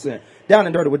 3%. Down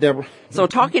and Dirty with Deborah. So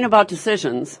talking about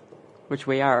decisions, which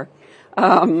we are,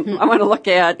 I want to look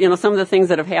at some of the things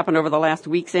that have happened over the last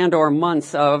weeks and or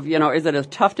months of is it a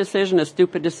tough decision, a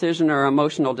stupid decision, or an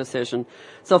emotional decision?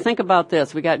 So think about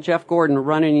this: we got Jeff Gordon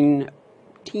running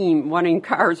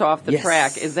cars off the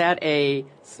track. Is that a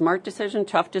smart decision,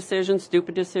 tough decision,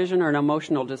 stupid decision, or an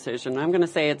emotional decision? I'm going to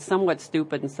say it's somewhat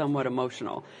stupid and somewhat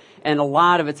emotional. And a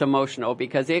lot of it's emotional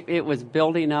because it was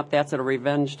building up. That's a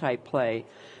revenge type play.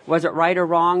 Was it right or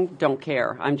wrong? Don't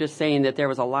care. I'm just saying that there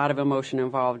was a lot of emotion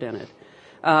involved in it.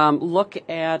 Look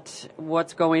at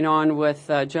what's going on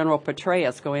with General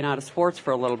Petraeus going out of sports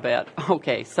for a little bit.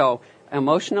 Okay, so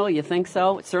emotional, you think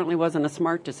so? It certainly wasn't a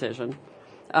smart decision.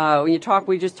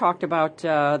 We just talked about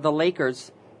the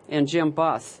Lakers and Jim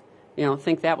Buss.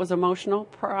 Think that was emotional?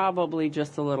 Probably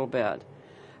just a little bit.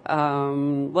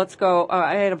 Let's go.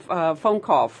 I had a phone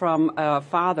call from a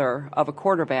father of a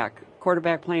quarterback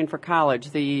playing for college.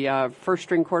 The first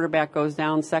string quarterback goes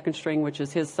down, second string, which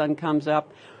is his son, comes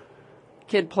up.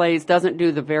 Kid plays, doesn't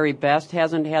do the very best,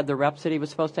 hasn't had the reps that he was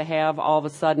supposed to have. All of a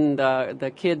sudden,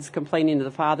 the kid's complaining to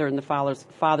the father, and the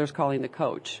father's calling the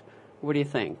coach. What do you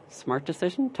think? Smart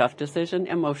decision, tough decision,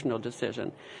 emotional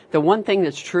decision. The one thing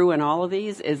that's true in all of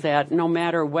these is that no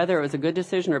matter whether it was a good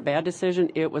decision or a bad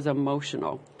decision, it was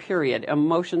emotional, period.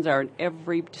 Emotions are in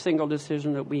every single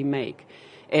decision that we make.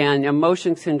 And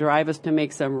emotions can drive us to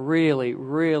make some really,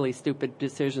 really stupid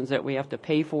decisions that we have to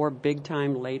pay for big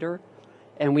time later,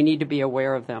 and we need to be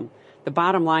aware of them. The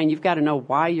bottom line, you've got to know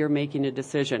why you're making a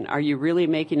decision. Are you really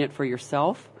making it for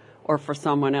yourself or for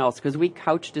someone else? Because we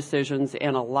couch decisions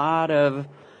in a lot of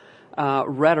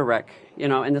rhetoric,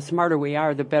 and the smarter we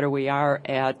are, the better we are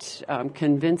at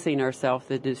convincing ourselves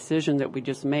the decision that we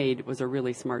just made was a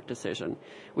really smart decision.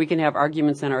 We can have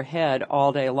arguments in our head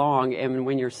all day long, and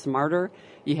when you're smarter,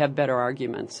 you have better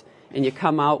arguments. And you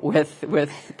come out with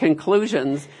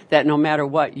conclusions that no matter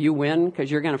what, you win,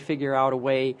 because you're going to figure out a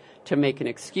way to make an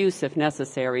excuse, if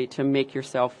necessary, to make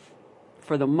yourself,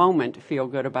 for the moment, feel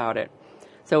good about it.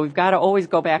 So we've got to always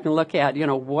go back and look at,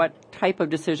 what type of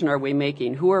decision are we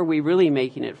making? Who are we really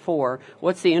making it for?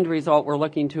 What's the end result we're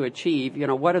looking to achieve?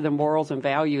 What are the morals and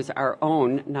values, our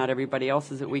own, not everybody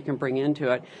else's, that we can bring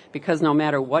into it? Because no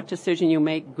matter what decision you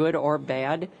make, good or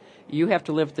bad, you have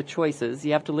to live with the choices.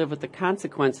 You have to live with the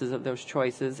consequences of those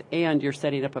choices, and you're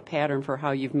setting up a pattern for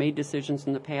how you've made decisions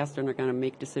in the past and are going to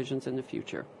make decisions in the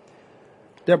future.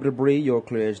 Deborah Bree,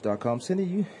 YourClearEdge.com.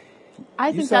 Cindy,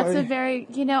 I think that's a very,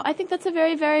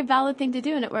 very, very valid thing to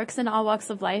do, and it works in all walks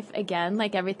of life. Again,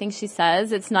 like everything she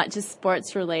says, it's not just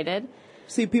sports related.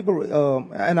 See, people,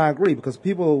 and I agree, because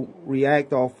people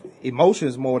react off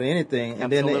emotions more than anything, and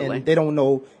then they don't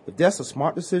know if that's a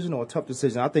smart decision or a tough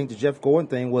decision. I think the Jeff Gordon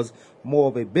thing was more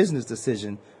of a business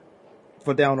decision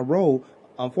for down the road.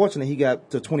 Unfortunately, he got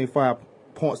to 25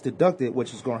 points deducted,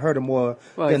 which is going to hurt him more.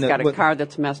 Well, he's got a car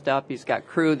that's messed up. He's got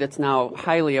crew that's now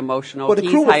highly emotional. Well,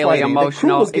 He's highly emotional. The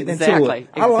crew was getting into it.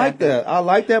 I like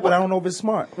that. But I don't know if it's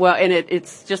smart. Well, and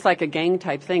it's just like a gang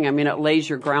type thing. I mean, it lays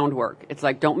your groundwork. It's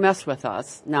like, don't mess with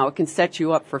us. Now, it can set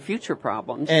you up for future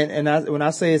problems. And when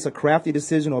I say it's a crafty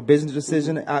decision or a business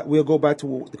decision, we'll go back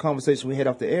to the conversation we had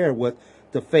off the air with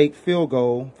the fake field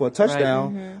goal for a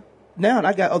touchdown. Right. Mm-hmm. Now,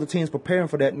 I got other teams preparing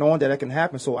for that, knowing that can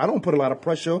happen. So I don't put a lot of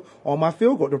pressure on my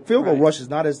field goal. The field goal rush is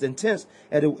not as intense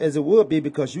as it would be,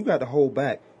 because you got to hold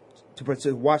back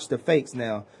to watch the fakes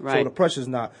now. Right. So the pressure's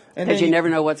not. Because you never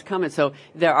know what's coming. So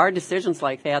there are decisions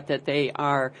like that they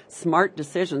are smart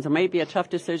decisions. It may be a tough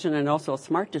decision and also a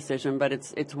smart decision, but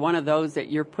it's one of those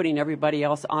that you're putting everybody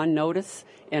else on notice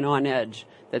and on edge,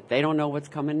 that they don't know what's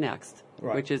coming next.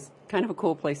 Right. Which is kind of a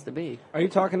cool place to be. Are you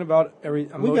talking about every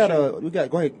emotion?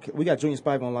 Go ahead. We got Junior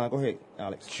Spivey online. Go ahead,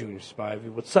 Alex. Junior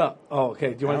Spivey, what's up? Oh,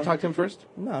 okay. Do you want to talk to him first?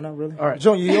 No, not really. All right.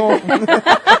 Junior, you on?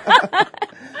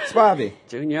 Spivey.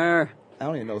 Junior. I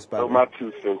don't even know Spivey. Oh, my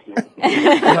 2 cents. What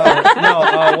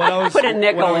I was put a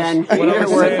nickel in. What I was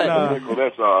saying, nickel,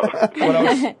 that's all.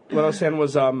 What I was saying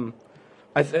was,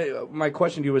 my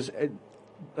question to you was,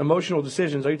 emotional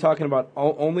decisions. Are you talking about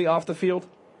only off the field?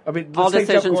 I mean, all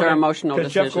decisions are emotional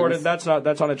decisions. Because Jeff Gordon,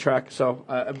 that's on a track. So,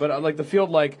 but like the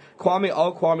field, like Kwamie,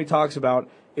 all Kwamie talks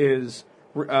about is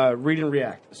read and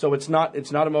react. So it's not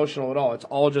emotional at all. It's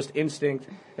all just instinct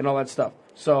and all that stuff.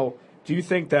 So, do you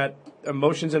think that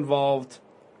emotions involved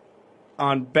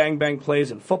on bang bang plays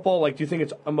in football? Like, do you think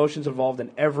it's emotions involved in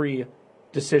every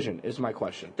decision? Is my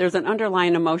question. There's an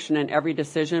underlying emotion in every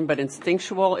decision, but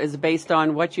instinctual is based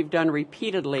on what you've done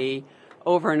repeatedly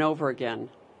over and over again.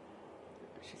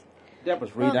 That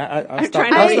was reading. I'm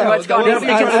trying to see what's going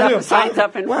on. Signs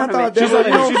up in front of me. She's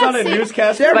on a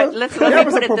newscast. But let me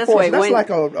put it this way. That's like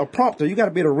a prompter. You got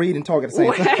to be able to read and talk at the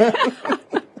same time.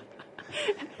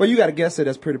 Well, you got to guess it.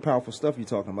 That's pretty powerful stuff you're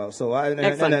talking about. So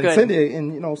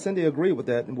Cindy agreed with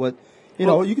that. What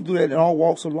you can do that in all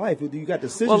walks of life. You got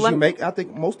decisions you make. I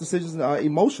think most decisions are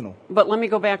emotional. But let me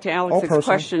go back to Alex's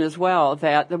question as well.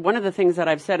 That one of the things that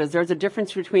I've said is there's a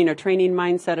difference between a training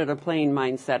mindset and a playing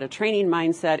mindset. A training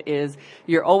mindset is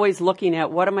you're always looking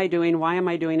at what am I doing, why am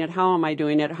I doing it, how am I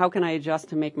doing it, how can I adjust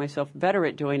to make myself better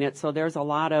at doing it. So there's a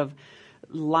lot of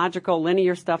logical,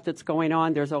 linear stuff that's going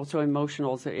on. There's also emotion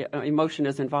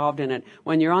is involved in it.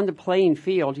 When you're on the playing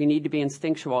field, you need to be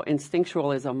instinctual.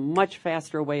 Instinctual is a much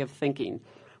faster way of thinking,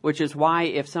 which is why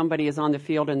if somebody is on the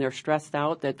field and they're stressed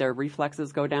out, that their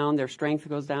reflexes go down, their strength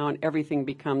goes down, everything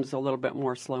becomes a little bit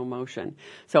more slow motion.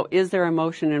 So is there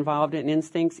emotion involved in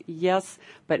instincts? Yes,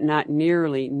 but not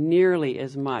nearly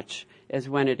as much as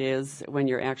when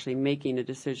you're actually making a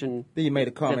decision. Then you made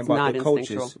a comment about the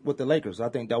coaches with the Lakers. I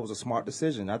think that was a smart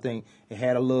decision. I think it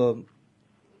had a little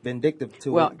vindictive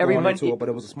to it, but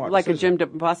it was a smart decision. Like a Jim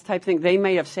DeBus type thing. They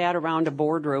may have sat around a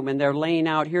boardroom and they're laying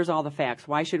out, here's all the facts.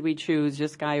 Why should we choose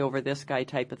this guy over this guy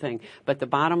type of thing? But the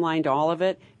bottom line to all of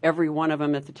it, every one of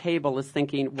them at the table is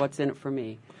thinking, what's in it for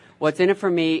me? What's in it for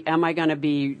me? Am I going to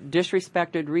be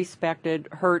disrespected, respected,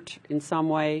 hurt in some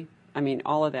way? I mean,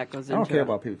 all of that goes into it. I don't care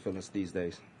about people's feelings these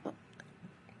days.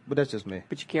 But that's just me.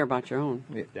 But you care about your own.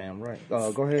 Yeah, damn right.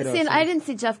 Go ahead. See, and I didn't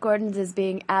see Jeff Gordon's as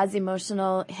being as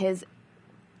emotional. His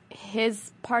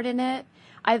part in it,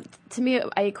 to me,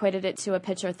 I equated it to a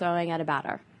pitcher throwing at a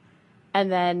batter.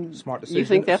 And then... Smart decision. You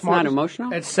think that's not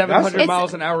emotional? It's 700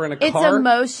 miles an hour in a car? It's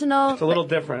emotional. It's a little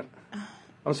different.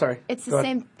 I'm sorry. It's the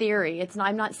same theory. It's not,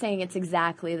 I'm not saying it's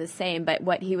exactly the same, but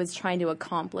what he was trying to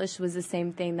accomplish was the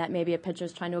same thing that maybe a pitcher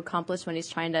is trying to accomplish when he's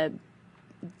trying to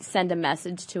send a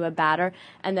message to a batter,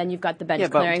 and then you've got the bench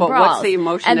clearing but balls. What's the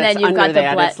emotion and that's then you've under got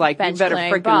that? The It's like, you better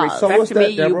freaking respect me,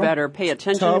 you better pay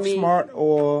attention tough, to me. Smart,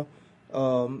 or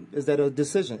is that a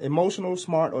decision? Emotional,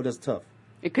 smart, or just tough?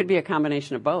 It could be a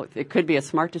combination of both. It could be a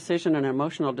smart decision and an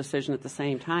emotional decision at the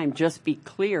same time. Just be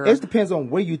clear. It depends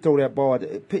on where you throw that ball.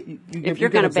 If you're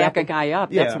going to back a guy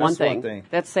up, that's one thing.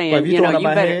 That's saying, you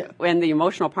better, and the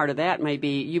emotional part of that may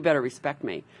be, you better respect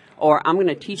me. Or I'm going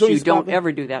to teach you, don't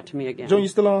ever do that to me again. John, you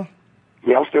still on?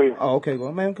 Yeah, I'm still here. Oh, okay.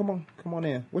 Well, man, come on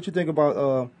in. What you think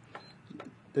about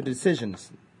the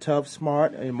decisions? Tough,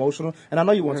 smart, emotional? And I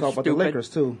know you want to talk about the Lakers,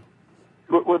 too.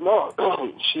 Well,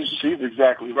 no, she's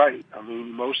exactly right. I mean,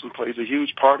 emotion plays a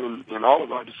huge part in all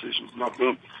of our decisions. And I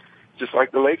think, just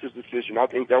like the Lakers' decision, I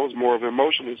think that was more of an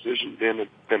emotional decision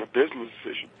than a business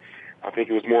decision. I think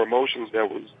it was more emotions that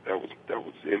was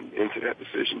into that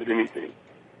decision than anything.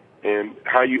 And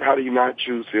how do you not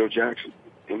choose Phil Jackson?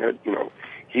 And that,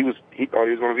 he thought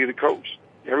he was going to be the coach.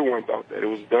 Everyone thought that. It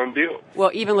was a done deal.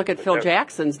 Well, even look at Phil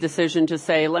Jackson's decision to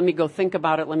say, let me go think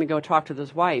about it, let me go talk to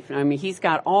his wife. I mean, he's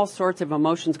got all sorts of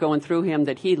emotions going through him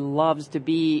that he loves to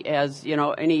be, as,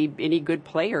 any good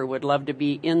player would love to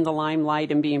be in the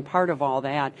limelight and being part of all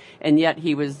that. And yet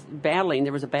he was battling.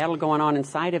 There was a battle going on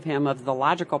inside of him of the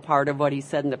logical part of what he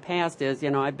said in the past is,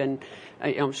 I've been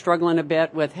struggling a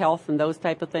bit with health and those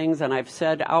type of things, and I've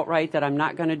said outright that I'm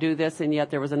not going to do this, and yet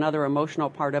there was another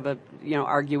emotional part of it,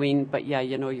 arguing, but yeah,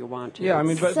 you want to. Yeah, I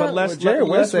mean, but Jerry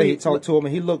West said he talked to him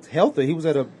and he looked healthy. He was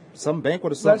at some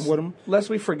banquet or something with him. Lest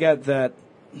we forget that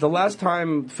the last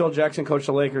time Phil Jackson coached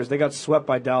the Lakers, they got swept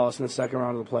by Dallas in the second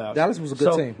round of the playoffs. Dallas was a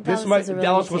good team.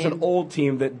 Dallas was an old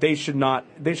team that they should not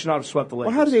have swept the Lakers.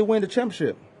 Well, how did they win the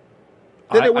championship?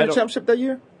 Did they win the championship that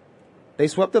year? They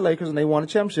swept the Lakers and they won a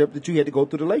championship that you had to go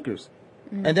through the Lakers.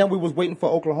 Mm-hmm. And then we was waiting for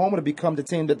Oklahoma to become the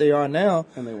team that they are now.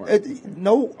 And they weren't.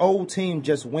 No old team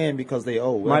just win because they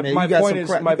old. My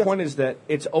point is that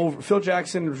it's over. Phil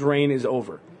Jackson's reign is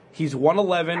over. He's won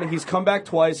 11. He's come back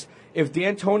twice. If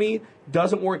D'Antoni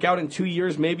doesn't work out in 2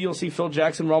 years, maybe you'll see Phil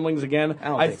Jackson rumblings again.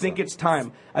 I think it's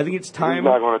time. I think it's time. He's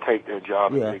not going to take their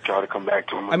job if they try to come back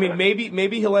to him. I mean,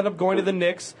 maybe he'll end up going to the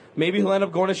Knicks. Maybe he'll end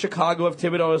up going to Chicago if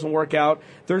Thibodeau doesn't work out.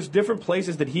 There's different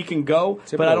places that he can go,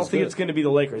 but I don't think it's going to be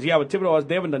the Lakers. Yeah, but Thibodeau,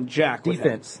 they haven't done jack with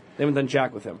him. They haven't done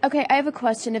jack with him. Okay, I have a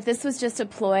question. If this was just a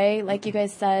ploy, like you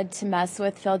guys said, to mess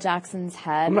with Phil Jackson's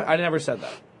head. I never said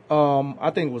that.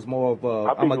 I think it was more of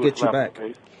I'm going to get you back.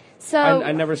 So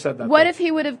I never said that. What if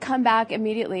he would have come back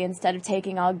immediately instead of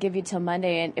taking, I'll give you till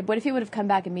Monday? And what if he would have come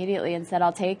back immediately and said,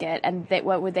 I'll take it? And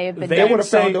what would they have been doing? They would have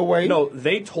found a way. No,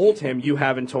 they told him, you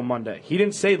have until Monday. He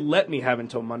didn't say, let me have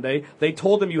until Monday. They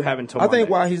told him, you have until Monday. I think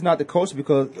why he's not the coach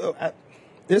because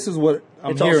this is what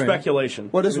I'm hearing. It's all speculation.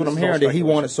 Well, this is what I'm hearing, that he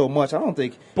wanted so much. I don't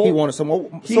think he wanted so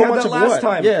much. He had that of last what?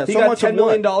 time. Yeah, he so got much $10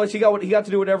 million. He got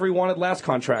to do whatever he wanted last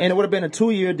contract. And it would have been a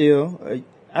 2-year deal.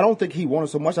 I don't think he wanted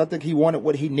so much. I think he wanted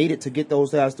what he needed to get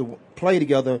those guys to play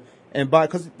together and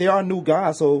because they are new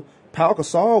guys. So Pau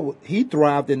Gasol, he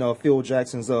thrived in Phil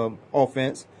Jackson's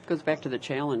offense. Goes back to the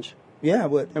challenge. Yeah,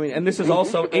 but I mean, and this is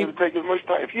also take as much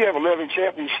time. If you have 11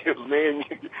 championships, man,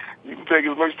 you can take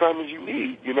as much time as you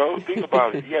need. Think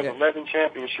about it. He has 11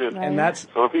 championships, and that's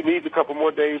so if he needs a couple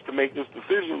more days to make this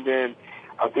decision, then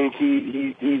I think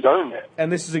he's earned that. And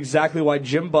this is exactly why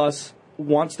Jim Buss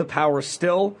wants the power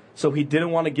still, so he didn't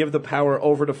want to give the power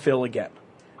over to Phil again.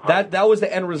 That was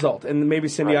the end result. And maybe,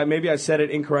 Cindy, I said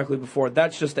it incorrectly before.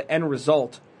 That's just the end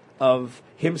result of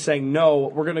him saying,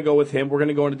 no, we're going to go with him. We're going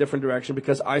to go in a different direction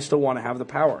because I still want to have the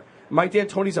power. Mike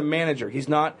D'Antoni's a manager. He's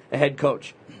not a head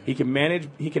coach. He can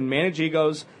manage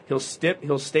egos. He'll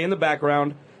stay in the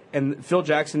background. And Phil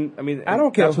Jackson, I mean, I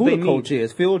don't care who the coach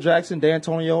is. Phil Jackson,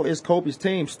 D'Antonio is Kobe's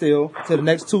team still to the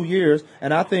next 2 years.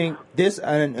 And I think this,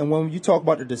 and when you talk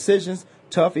about the decisions,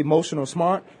 tough, emotional,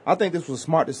 smart, I think this was a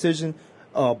smart decision.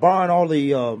 Barring all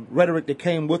the rhetoric that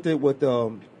came with it with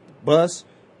Buss,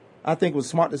 I think it was a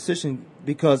smart decision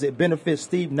because it benefits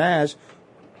Steve Nash,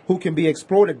 who can be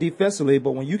exploited defensively.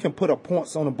 But when you can put up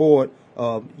points on the board,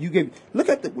 look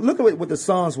at what the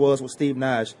Suns was with Steve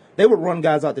Nash. They would run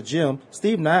guys out the gym.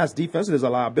 Steve Nash defensively is a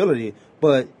liability,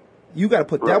 but you got to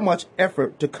put that much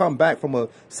effort to come back from a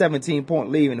 17-point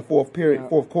lead in the fourth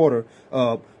quarter.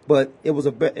 But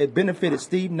it benefited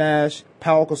Steve Nash,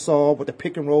 Pau Gasol with the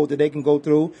pick and roll that they can go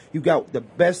through. You got the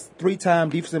best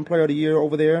 3-time defensive player of the year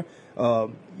over there.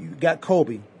 You got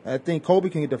Kobe. I think Kobe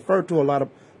can defer to a lot of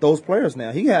those players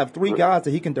now. He have 3 guys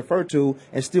that he can defer to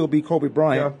and still be Kobe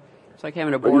Bryant. It's like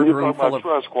having a boardroom full of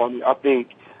trust, Kwamie. I think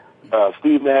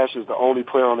Steve Nash is the only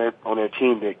player on their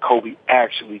team that Kobe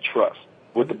actually trusts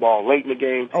with the ball late in the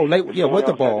game. Oh, late, yeah, with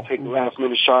the ball. Take the last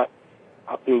minute shot.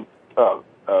 I think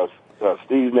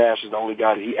Steve Nash is the only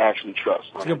guy that he actually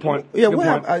trusts. That's a good point. Yeah,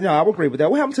 I would agree with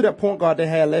that. What happened to that point guard they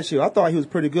had last year? I thought he was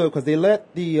pretty good because they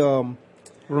let the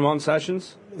Ramon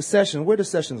Sessions. Where does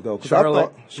Sessions go?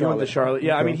 Charlotte. He went to Charlotte.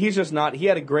 Yeah, okay. I mean, he's just not. He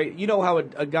had a great. You know how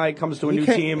a guy comes to a new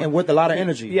team and with a lot of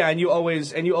energy. Yeah, and you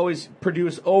always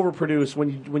overproduce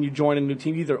when you join a new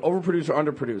team. You either overproduce or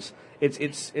underproduce.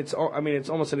 It's. I mean, it's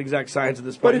almost an exact science at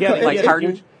this point. Like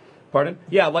Harden. Pardon?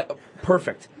 Yeah,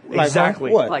 perfect. Like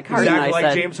exactly. What? Like Harden, exactly like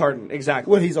said. James Harden.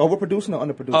 Exactly. What, he's overproducing or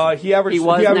underproducing? He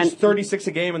averaged 36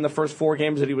 a game in the first 4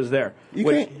 games that he was there.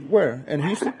 Where? In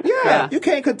Houston? Yeah. You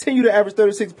can't continue to average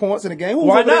 36 points in a game.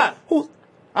 Why not?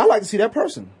 I like to see that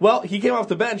person. Well, he came off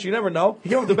the bench. You never know. He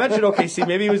came off the bench at OKC.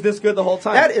 Maybe he was this good the whole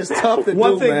time. That is tough to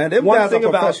do, man.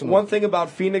 One thing about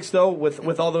Phoenix, though,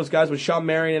 with all those guys, with Sean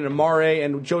Marion and Amare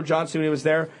and Joe Johnson when he was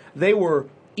there, they were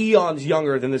eons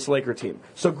younger than this Laker team.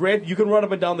 So, Grant, you can run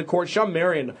up and down the court. Sean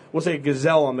Marion was like a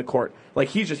gazelle on the court. Like,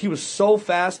 he was so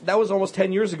fast. That was almost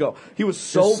 10 years ago. He was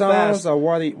so fast. The Suns are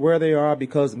where they are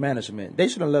because of management. They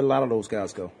should have let a lot of those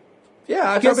guys go. Yeah,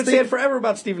 I've been saying forever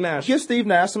about Steve Nash. Give Steve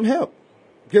Nash some help.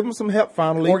 Give him some help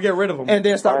finally. Or get rid of him. And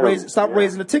then stop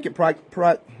raising the ticket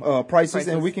prices,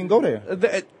 and we can go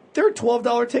there. There are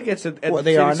 $12 tickets at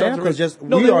they are now because they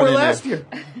were last year.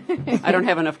 I don't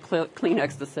have enough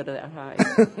Kleenex to sit that high.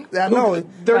 I know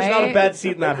there's not a bad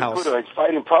seat in that house. Put an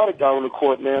exciting product out on the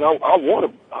court, man. I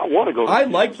want to go. I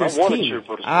like this team.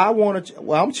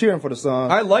 I'm cheering for the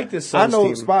Suns. I like this Suns team. I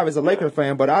know team. Spivey's a Lakers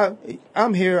fan, but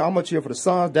I'm here. I'm gonna cheer for the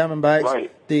Suns, Diamondbacks,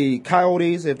 the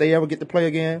Coyotes if they ever get to play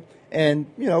again, and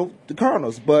the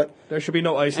Cardinals. But there should be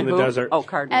no ice in the desert. Oh,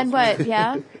 Cardinals. And what?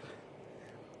 Yeah.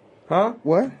 Huh?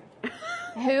 What?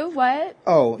 Who? What?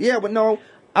 Oh, yeah, but no,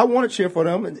 I want to cheer for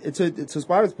them. To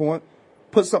Spidey's point,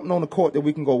 put something on the court that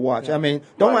we can go watch. Yeah. I mean,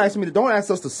 don't ask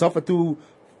us to suffer through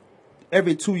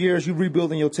every 2 years you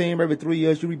rebuilding your team, every 3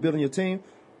 years you rebuilding your team.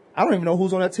 I don't even know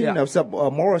who's on that team now except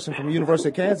Morrison from the University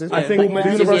of Kansas. I think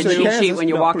University of Kansas when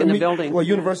you walk in the building. Well,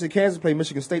 University of Kansas played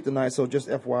Michigan State tonight, so just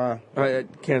FYI.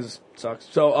 Kansas sucks.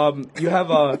 So you have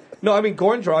Goran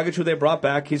Dragic, who they brought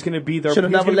back. He's going to be their. Should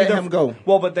have never let him go.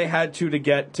 Well, but they had to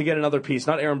get another piece.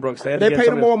 Not Aaron Brooks. They paid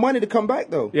him more money to come back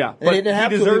though. Yeah, but he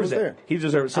deserves it. He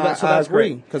deserves it. So that's I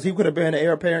agree because he could have been the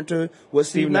heir apparent to what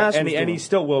Steve Nash was doing. And he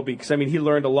still will be because he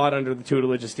learned a lot under the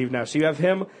tutelage of Steve Nash. So you have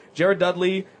him, Jared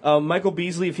Dudley, Michael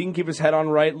Beasley, if he can keep his head on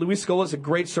right. Luis Scola is a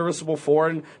great serviceable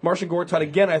forward, and Marcin Gortat,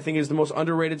 again, I think is the most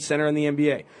underrated center in the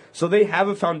NBA. So they have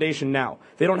a foundation now.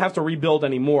 They don't have to rebuild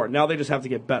anymore. Now they just have to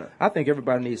get better. I think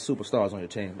everybody needs superstars on your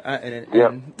team. How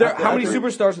many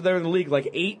superstars are there in the league? Like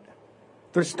 8?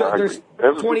 There's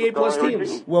 28 plus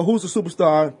teams. Well, who's the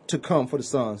superstar to come for the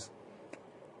Suns?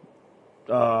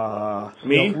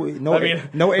 Me? No air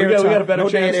time. We got a better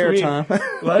chance air time.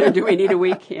 Do we need a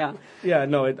week? Yeah. Yeah,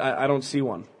 no, I don't see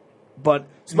one. But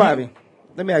Spivey,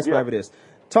 let me ask Spivey this.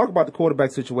 Talk about the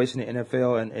quarterback situation in the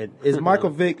NFL, and is Michael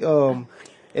Vick,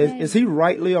 is he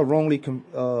rightly or wrongly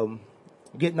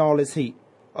getting all this heat?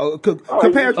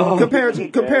 Compared to all the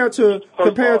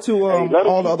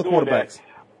other quarterbacks.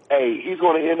 Hey, he's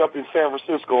going to end up in San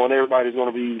Francisco, and everybody's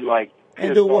going to be like,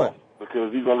 and do what?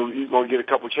 Because he's going to get a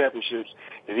couple championships,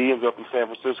 and he ends up in San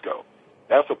Francisco.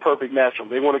 That's a perfect matchup.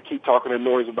 They want to keep talking and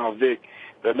noise about Vick.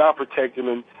 They're not protecting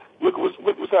him. Look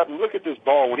what's happening. Look at this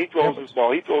ball. When he throws this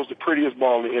ball, he throws the prettiest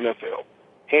ball in the NFL,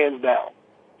 hands down.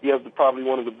 He has probably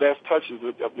one of the best touches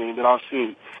that I've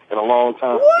seen in a long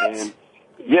time. What? And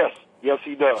yes,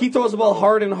 he does. He throws the ball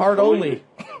hard and hard only.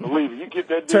 Believe it. You get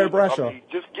that dude. Terry Bradshaw.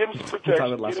 Just give him some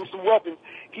protection. Get him some weapons.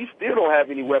 He still don't have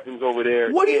any weapons over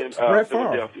there in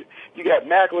Philadelphia. You got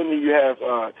Macklin and you have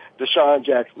Deshaun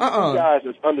Jackson. Two guys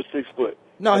that's under 6 foot.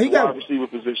 No, he got receiver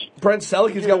position. Brent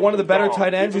Selleck, he's got one of the better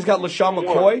tight ends. He's got LaShawn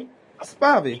McCoy.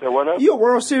 Spivey, you a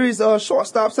World Series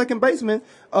shortstop, second baseman.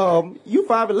 You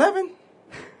 5'11".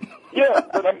 Yeah,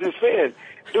 but I'm just saying,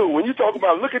 dude. When you talk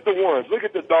about, look at the ones, look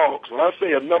at the dogs. When I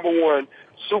say a number one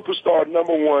superstar,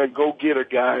 number one go-getter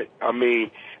guy, I mean,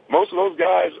 most of those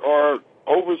guys are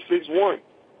over 6'1".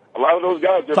 A lot of those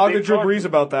guys. Talk to Drew Brees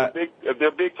about that.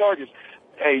 They're big targets.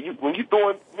 Hey, when you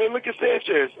throwing, man, look at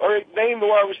Sanchez. All right, name the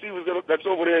wide receivers that's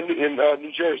over there in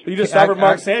New Jersey. You just covered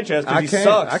Mark Sanchez because he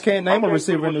sucks. I can't name a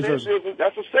receiver in New Jersey.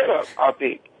 That's a setup, I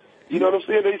think. You know what I'm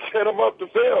saying? They set him up to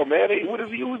fail, man. Who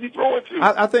is he throwing to?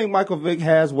 I think Michael Vick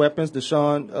has weapons.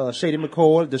 Shady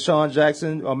McCoy, Deshaun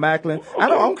Jackson, Macklin. Okay. I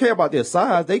don't care about their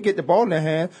size. They get the ball in their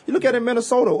hand. You look at it in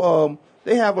Minnesota.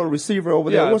 They have a receiver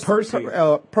over there. Percy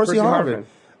Harvin.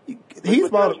 He's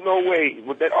there's no way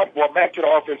with that. Well, back to the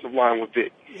offensive line with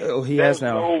Vic. Oh, he there's has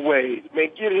now. No way. Man,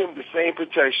 get him the same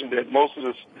protection that most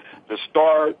of the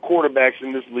star quarterbacks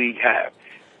in this league have.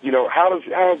 You know, how does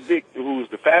Vic, who is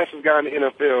the fastest guy in the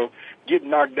NFL, get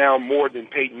knocked down more than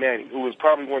Peyton Manning, who is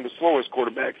probably one of the slowest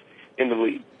quarterbacks in the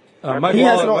league? He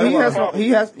has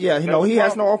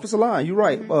no offensive line. You're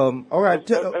right. All right.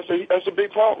 That's a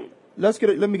big problem.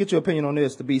 Let me get your opinion on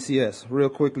this, the BCS, real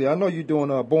quickly. I know you're doing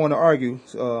Born to Argue.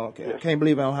 Can't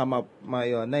believe I don't have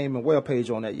my name and web page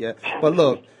on that yet. But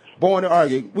look, Born to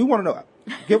Argue. We want to know.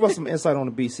 Give us some insight on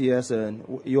the BCS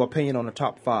and your opinion on the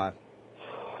top 5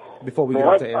 before we get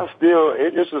off the air.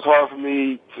 It's just hard for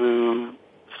me to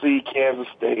see Kansas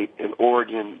State and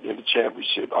Oregon in the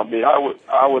championship. I mean, I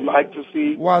would like to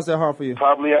see. Why is that hard for you?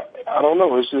 Probably, I don't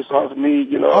know. It's just hard for me,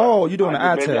 you know. Oh, you're doing an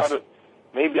eye test.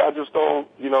 Maybe I just don't,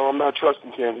 you know, I'm not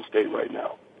trusting Kansas State right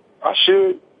now. I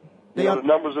should. The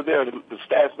numbers are there. The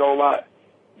stats don't lie.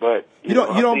 But you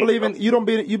don't believe in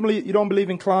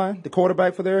Klein, the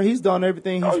quarterback for there. He's done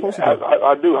everything he's supposed to do.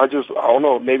 I do. I don't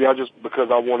know. Maybe because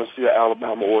I want to see an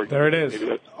Alabama Oregon. There it is.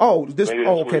 This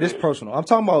personal. I'm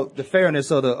talking about the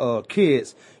fairness of the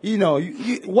kids. You know,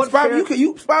 you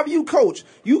coach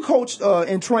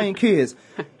and train kids.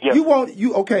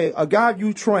 Yes. A guy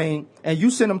you train and you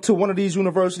send him to one of these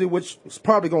universities, which is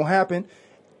probably gonna happen,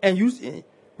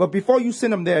 but before you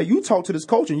send him there, you talk to this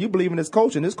coach and you believe in this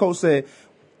coach, and this coach said,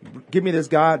 give me this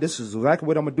guy. This is exactly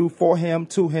what I'm going to do for him,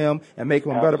 to him, and make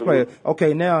him a better player.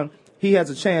 Okay, now he has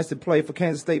a chance to play for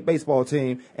Kansas State baseball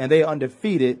team, and they are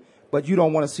undefeated, but you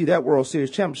don't want to see that World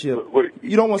Series championship.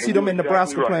 You don't want to see them in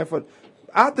Nebraska playing for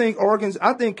 – I think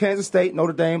Kansas State,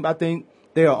 Notre Dame, I think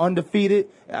they are undefeated.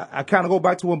 I kind of go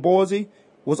back to when Boise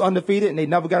was undefeated, and they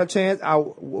never got a chance. I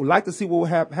would like to see what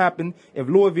would happen if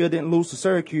Louisville didn't lose to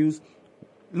Syracuse.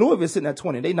 Louisville sitting at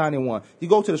 20. They 9-1. You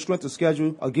go to the strength of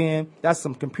schedule again. That's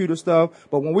some computer stuff.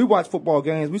 But when we watch football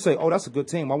games, we say, "Oh, that's a good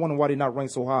team." I wonder why they're not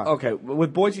ranked so high. Okay,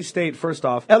 with Boise State, first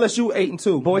off, LSU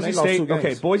 8-2. Boise State.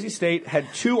 Okay, Boise State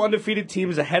had 2 undefeated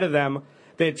teams ahead of them.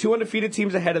 They had 2 undefeated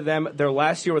teams ahead of them. Their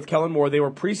last year with Kellen Moore, they were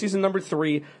preseason number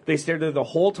 3. They stayed there the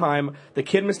whole time. The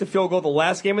kid missed a field goal the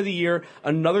last game of the year.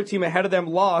 Another team ahead of them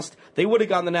lost. They would have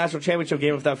gotten the national championship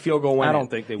game if that field goal went in. I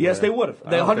don't think they would. Yes, they would have.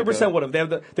 They 100% would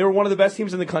have. They were one of the best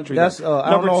teams in the country. That's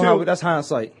I don't know how that's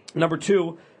hindsight. Number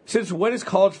 2. Since when has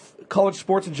college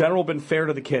sports in general been fair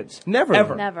to the kids? Never.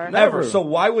 Ever. So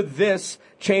why would this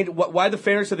change? Why the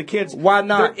fairness to the kids? Why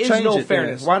not there is change no it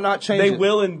fairness. Then? Why not change it? They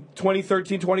will in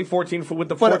 2013, 2014 with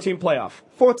the 14 playoff.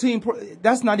 14.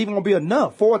 That's not even going to be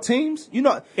enough. 4 teams. You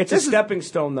know, it's a stepping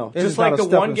stone, though. Just like the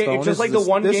one game. Just like the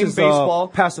one game baseball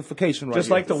pacification. Right.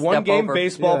 Just like the one game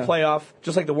baseball playoff.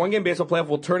 Just like the one game baseball playoff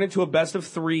will turn into a best of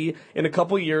 3 in a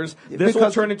couple years. This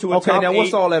will turn into a top 8 now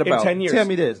what's all that about? In 10 years. Tell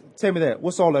me this. Tell me that.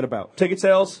 What's all that about? Ticket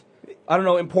sales. I don't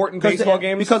know, important baseball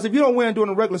games. Because if you don't win during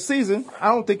the regular season, I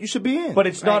don't think you should be in. But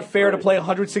it's not fair to play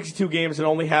 162 games and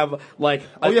only have like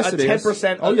a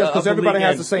 10%. Oh, yes, because everybody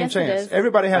has the same chance.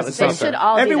 Everybody has the same chance.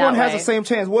 Everyone has the same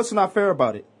chance. What's not fair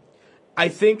about it? I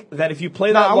think that if you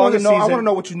play that long a season... I want to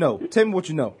know what you know. Tell me what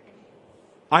you know.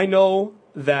 I know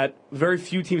that very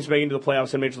few teams make it into the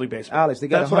playoffs in Major League Baseball. Alex, they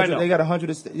got 100. They got 100.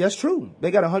 That's true. They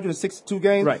got 162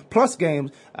 games plus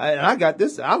games. And I got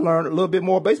this. I learned a little bit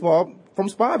more baseball from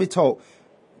Spivey talk.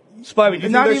 Spivey, do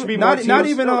you think there should be more teams?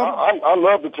 I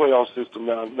love the playoff system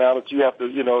now. Now that you have to,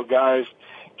 guys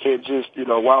can't just,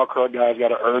 wild card guys got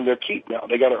to earn their keep now.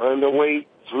 They got to earn their way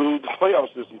through the playoff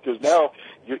system because now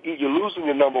you're losing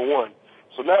your number 1.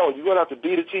 So now you're going to have to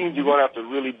beat a team. You're going to have to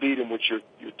really beat them with your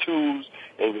 2s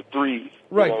and your 3s.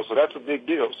 Right. So that's a big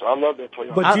deal. So I love that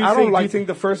playoff. But do you think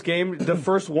the first game, the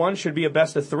first one, should be a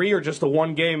best of 3 or just a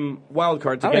 1-game wild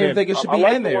card to get in? I don't even think it should be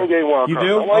in there. You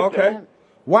do? Okay.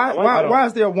 Why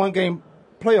is there a 1-game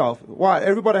playoff? Why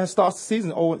everybody starts the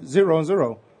season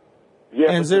 0-0? Yeah,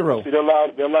 and 0. See, they're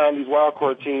allowing these wild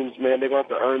card teams, man. They're going to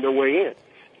have to earn their way in.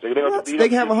 So they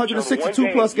can have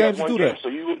 162 plus games to do that. So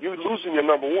you're losing your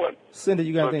number 1. Cindy,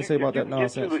 you got anything to say about that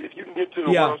nonsense? If you can get to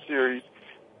the World Series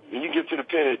and you get to the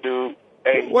pennant, dude.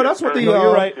 Hey, well, that's what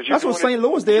you're right. That's what St.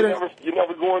 Louis did. You're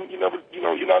never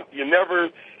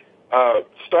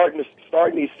starting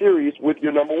these series with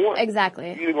your number 1.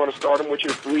 Exactly. You're either going to start them with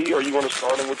your 3 or you're going to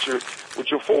start them with your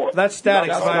 4. That's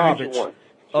static. That's garbage.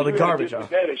 So the garbage.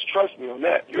 Trust me on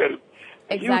that.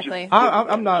 Exactly.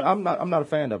 I'm not a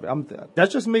fan of it.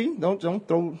 That's just me. Don't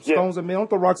throw stones at me. Don't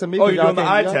throw rocks at me. Oh, you're doing the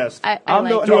eye test. I'm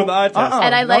doing the eye test.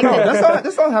 And I like it.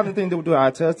 This don't have anything to do with the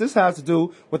eye test. This has to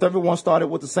do with everyone started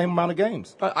with the same amount of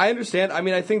games. I understand. I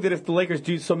mean, I think that if the Lakers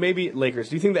do, so maybe Lakers.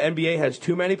 Do you think the NBA has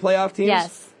too many playoff teams?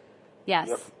 Yes. Yes.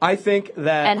 Yep. I think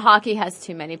that And hockey has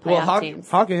too many playoff teams.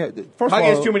 Hockey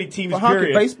has too many teams. Hockey,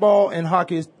 Period. baseball, and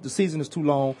hockey the season is too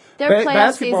long. Their playoff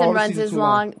basketball, season the runs season's as too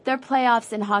long. Their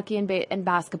playoffs in hockey and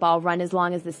basketball run as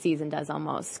long as the season does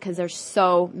almost, because there's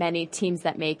so many teams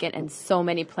that make it and so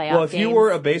many playoff Well, if games. you were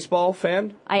a baseball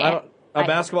fan, I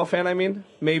basketball fan, I mean,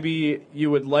 maybe you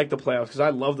would like the playoffs because I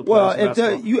love the playoffs.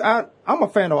 Well, I'm a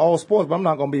fan of all sports, but I'm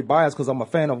not going to be biased because I'm a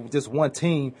fan of just one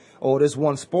team or this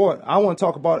one sport. I want to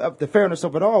talk about the fairness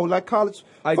of it all, like college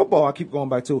football. I keep going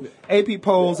back to AP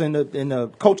polls and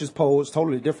the coaches poll is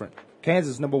totally different.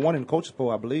 Kansas is number 1 in the coaches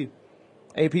poll, I believe.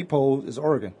 AP poll is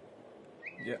Oregon.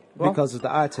 Yeah, because it's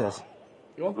the eye test.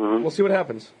 Well, we'll see what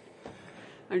happens.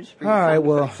 All right,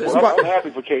 well, I'm happy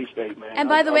for K-State, man. And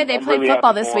by the way, they played really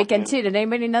football happy this for weekend them. too. Did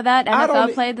anybody know that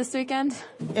NFL played this weekend?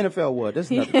 NFL what? This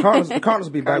is nothing. The Cardinals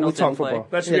will be back. We'll talk football.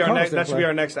 That should be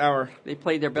our next hour. They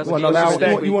played their best You want game. another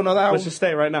hour? You want another hour? Let's just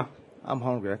stay right now. I'm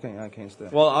hungry. I can't stay.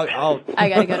 Well, I'll I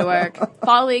gotta go to work.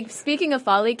 Fall League. Speaking of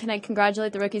Fall League, can I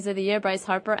congratulate the rookies of the year, Bryce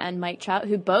Harper and Mike Trout,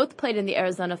 who both played in the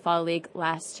Arizona Fall League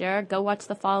last year. Go watch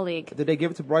the Fall League. Did they give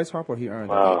it to Bryce Harper or he earned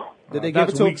Wow. it? Did they give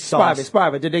it to Spivey?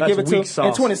 Spivey, did they give it to him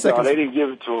in 20 seconds? No, they didn't give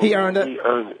it to him. He earned it? He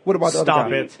earned it. What about the other Stop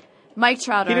guy? it. Mike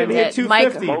Trout He earned didn't it. hit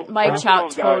Mike 250.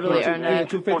 Trout totally earned it.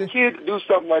 For a kid to do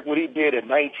something like what he did at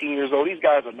 19 years old, these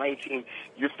guys are 19.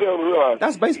 You're failing to realize.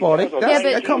 That's baseball.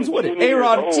 That comes with it.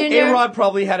 A-Rod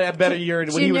probably had a better year when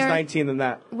he was Junior, 19 than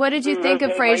that. What did you think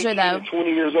of Frazier, though? 20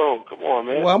 years old. Come on,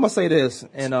 man. Well, I'm going to say this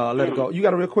and let it go. You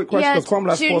got a real quick question? Yeah, Because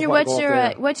Kwamie Junior,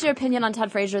 Sports what's your opinion on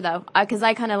Todd Frazier, though? Because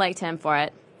I kind of liked him for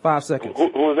it. 5 seconds. Who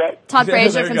was that? Todd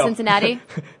Frazier There you from go. Cincinnati.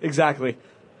 Exactly.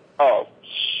 Oh,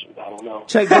 I don't know.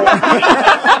 Check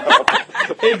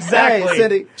Exactly. Hey,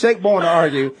 Cindy, check Born to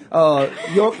argue.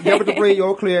 Deborah Debris,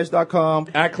 YourClears.com.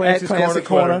 At Clancy's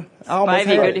Corner. Spivey,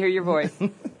 good to hear your voice.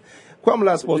 Kwamie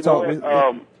Last Sports Talk.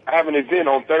 I have an event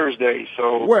on Thursday,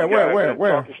 so Where?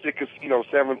 Talking Stick Casino,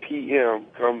 7 p.m.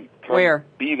 Come Where?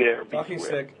 Be there. Talking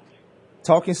Stick.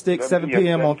 Talking Stick, 7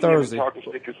 p.m. on Thursday. Talking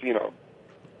Stick Casino.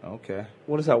 Okay.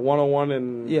 What is that, 101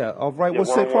 and... Yeah, all right.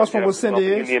 What's across from what Cindy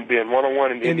is? Indian Bend,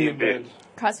 101 and Indian Bend.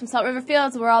 Across from Salt River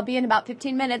Fields, where I'll be in about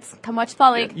 15 minutes. Come watch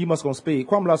Fall League. You must go on speed.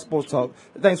 Kwamie Last Sports Talk.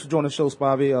 Thanks for joining the show,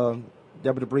 Spivey.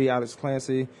 Deborah Debris, Alex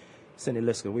Clancy, Cindy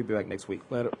Liska. We'll be back next week.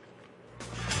 Later.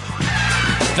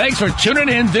 Thanks for tuning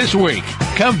in this week.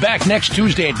 Come back next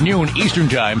Tuesday at noon Eastern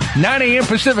Time, 9 a.m.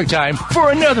 Pacific Time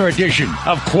for another edition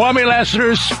of Kwamie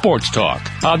Lassiter's Sports Talk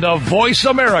on the Voice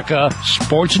America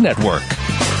Sports Network.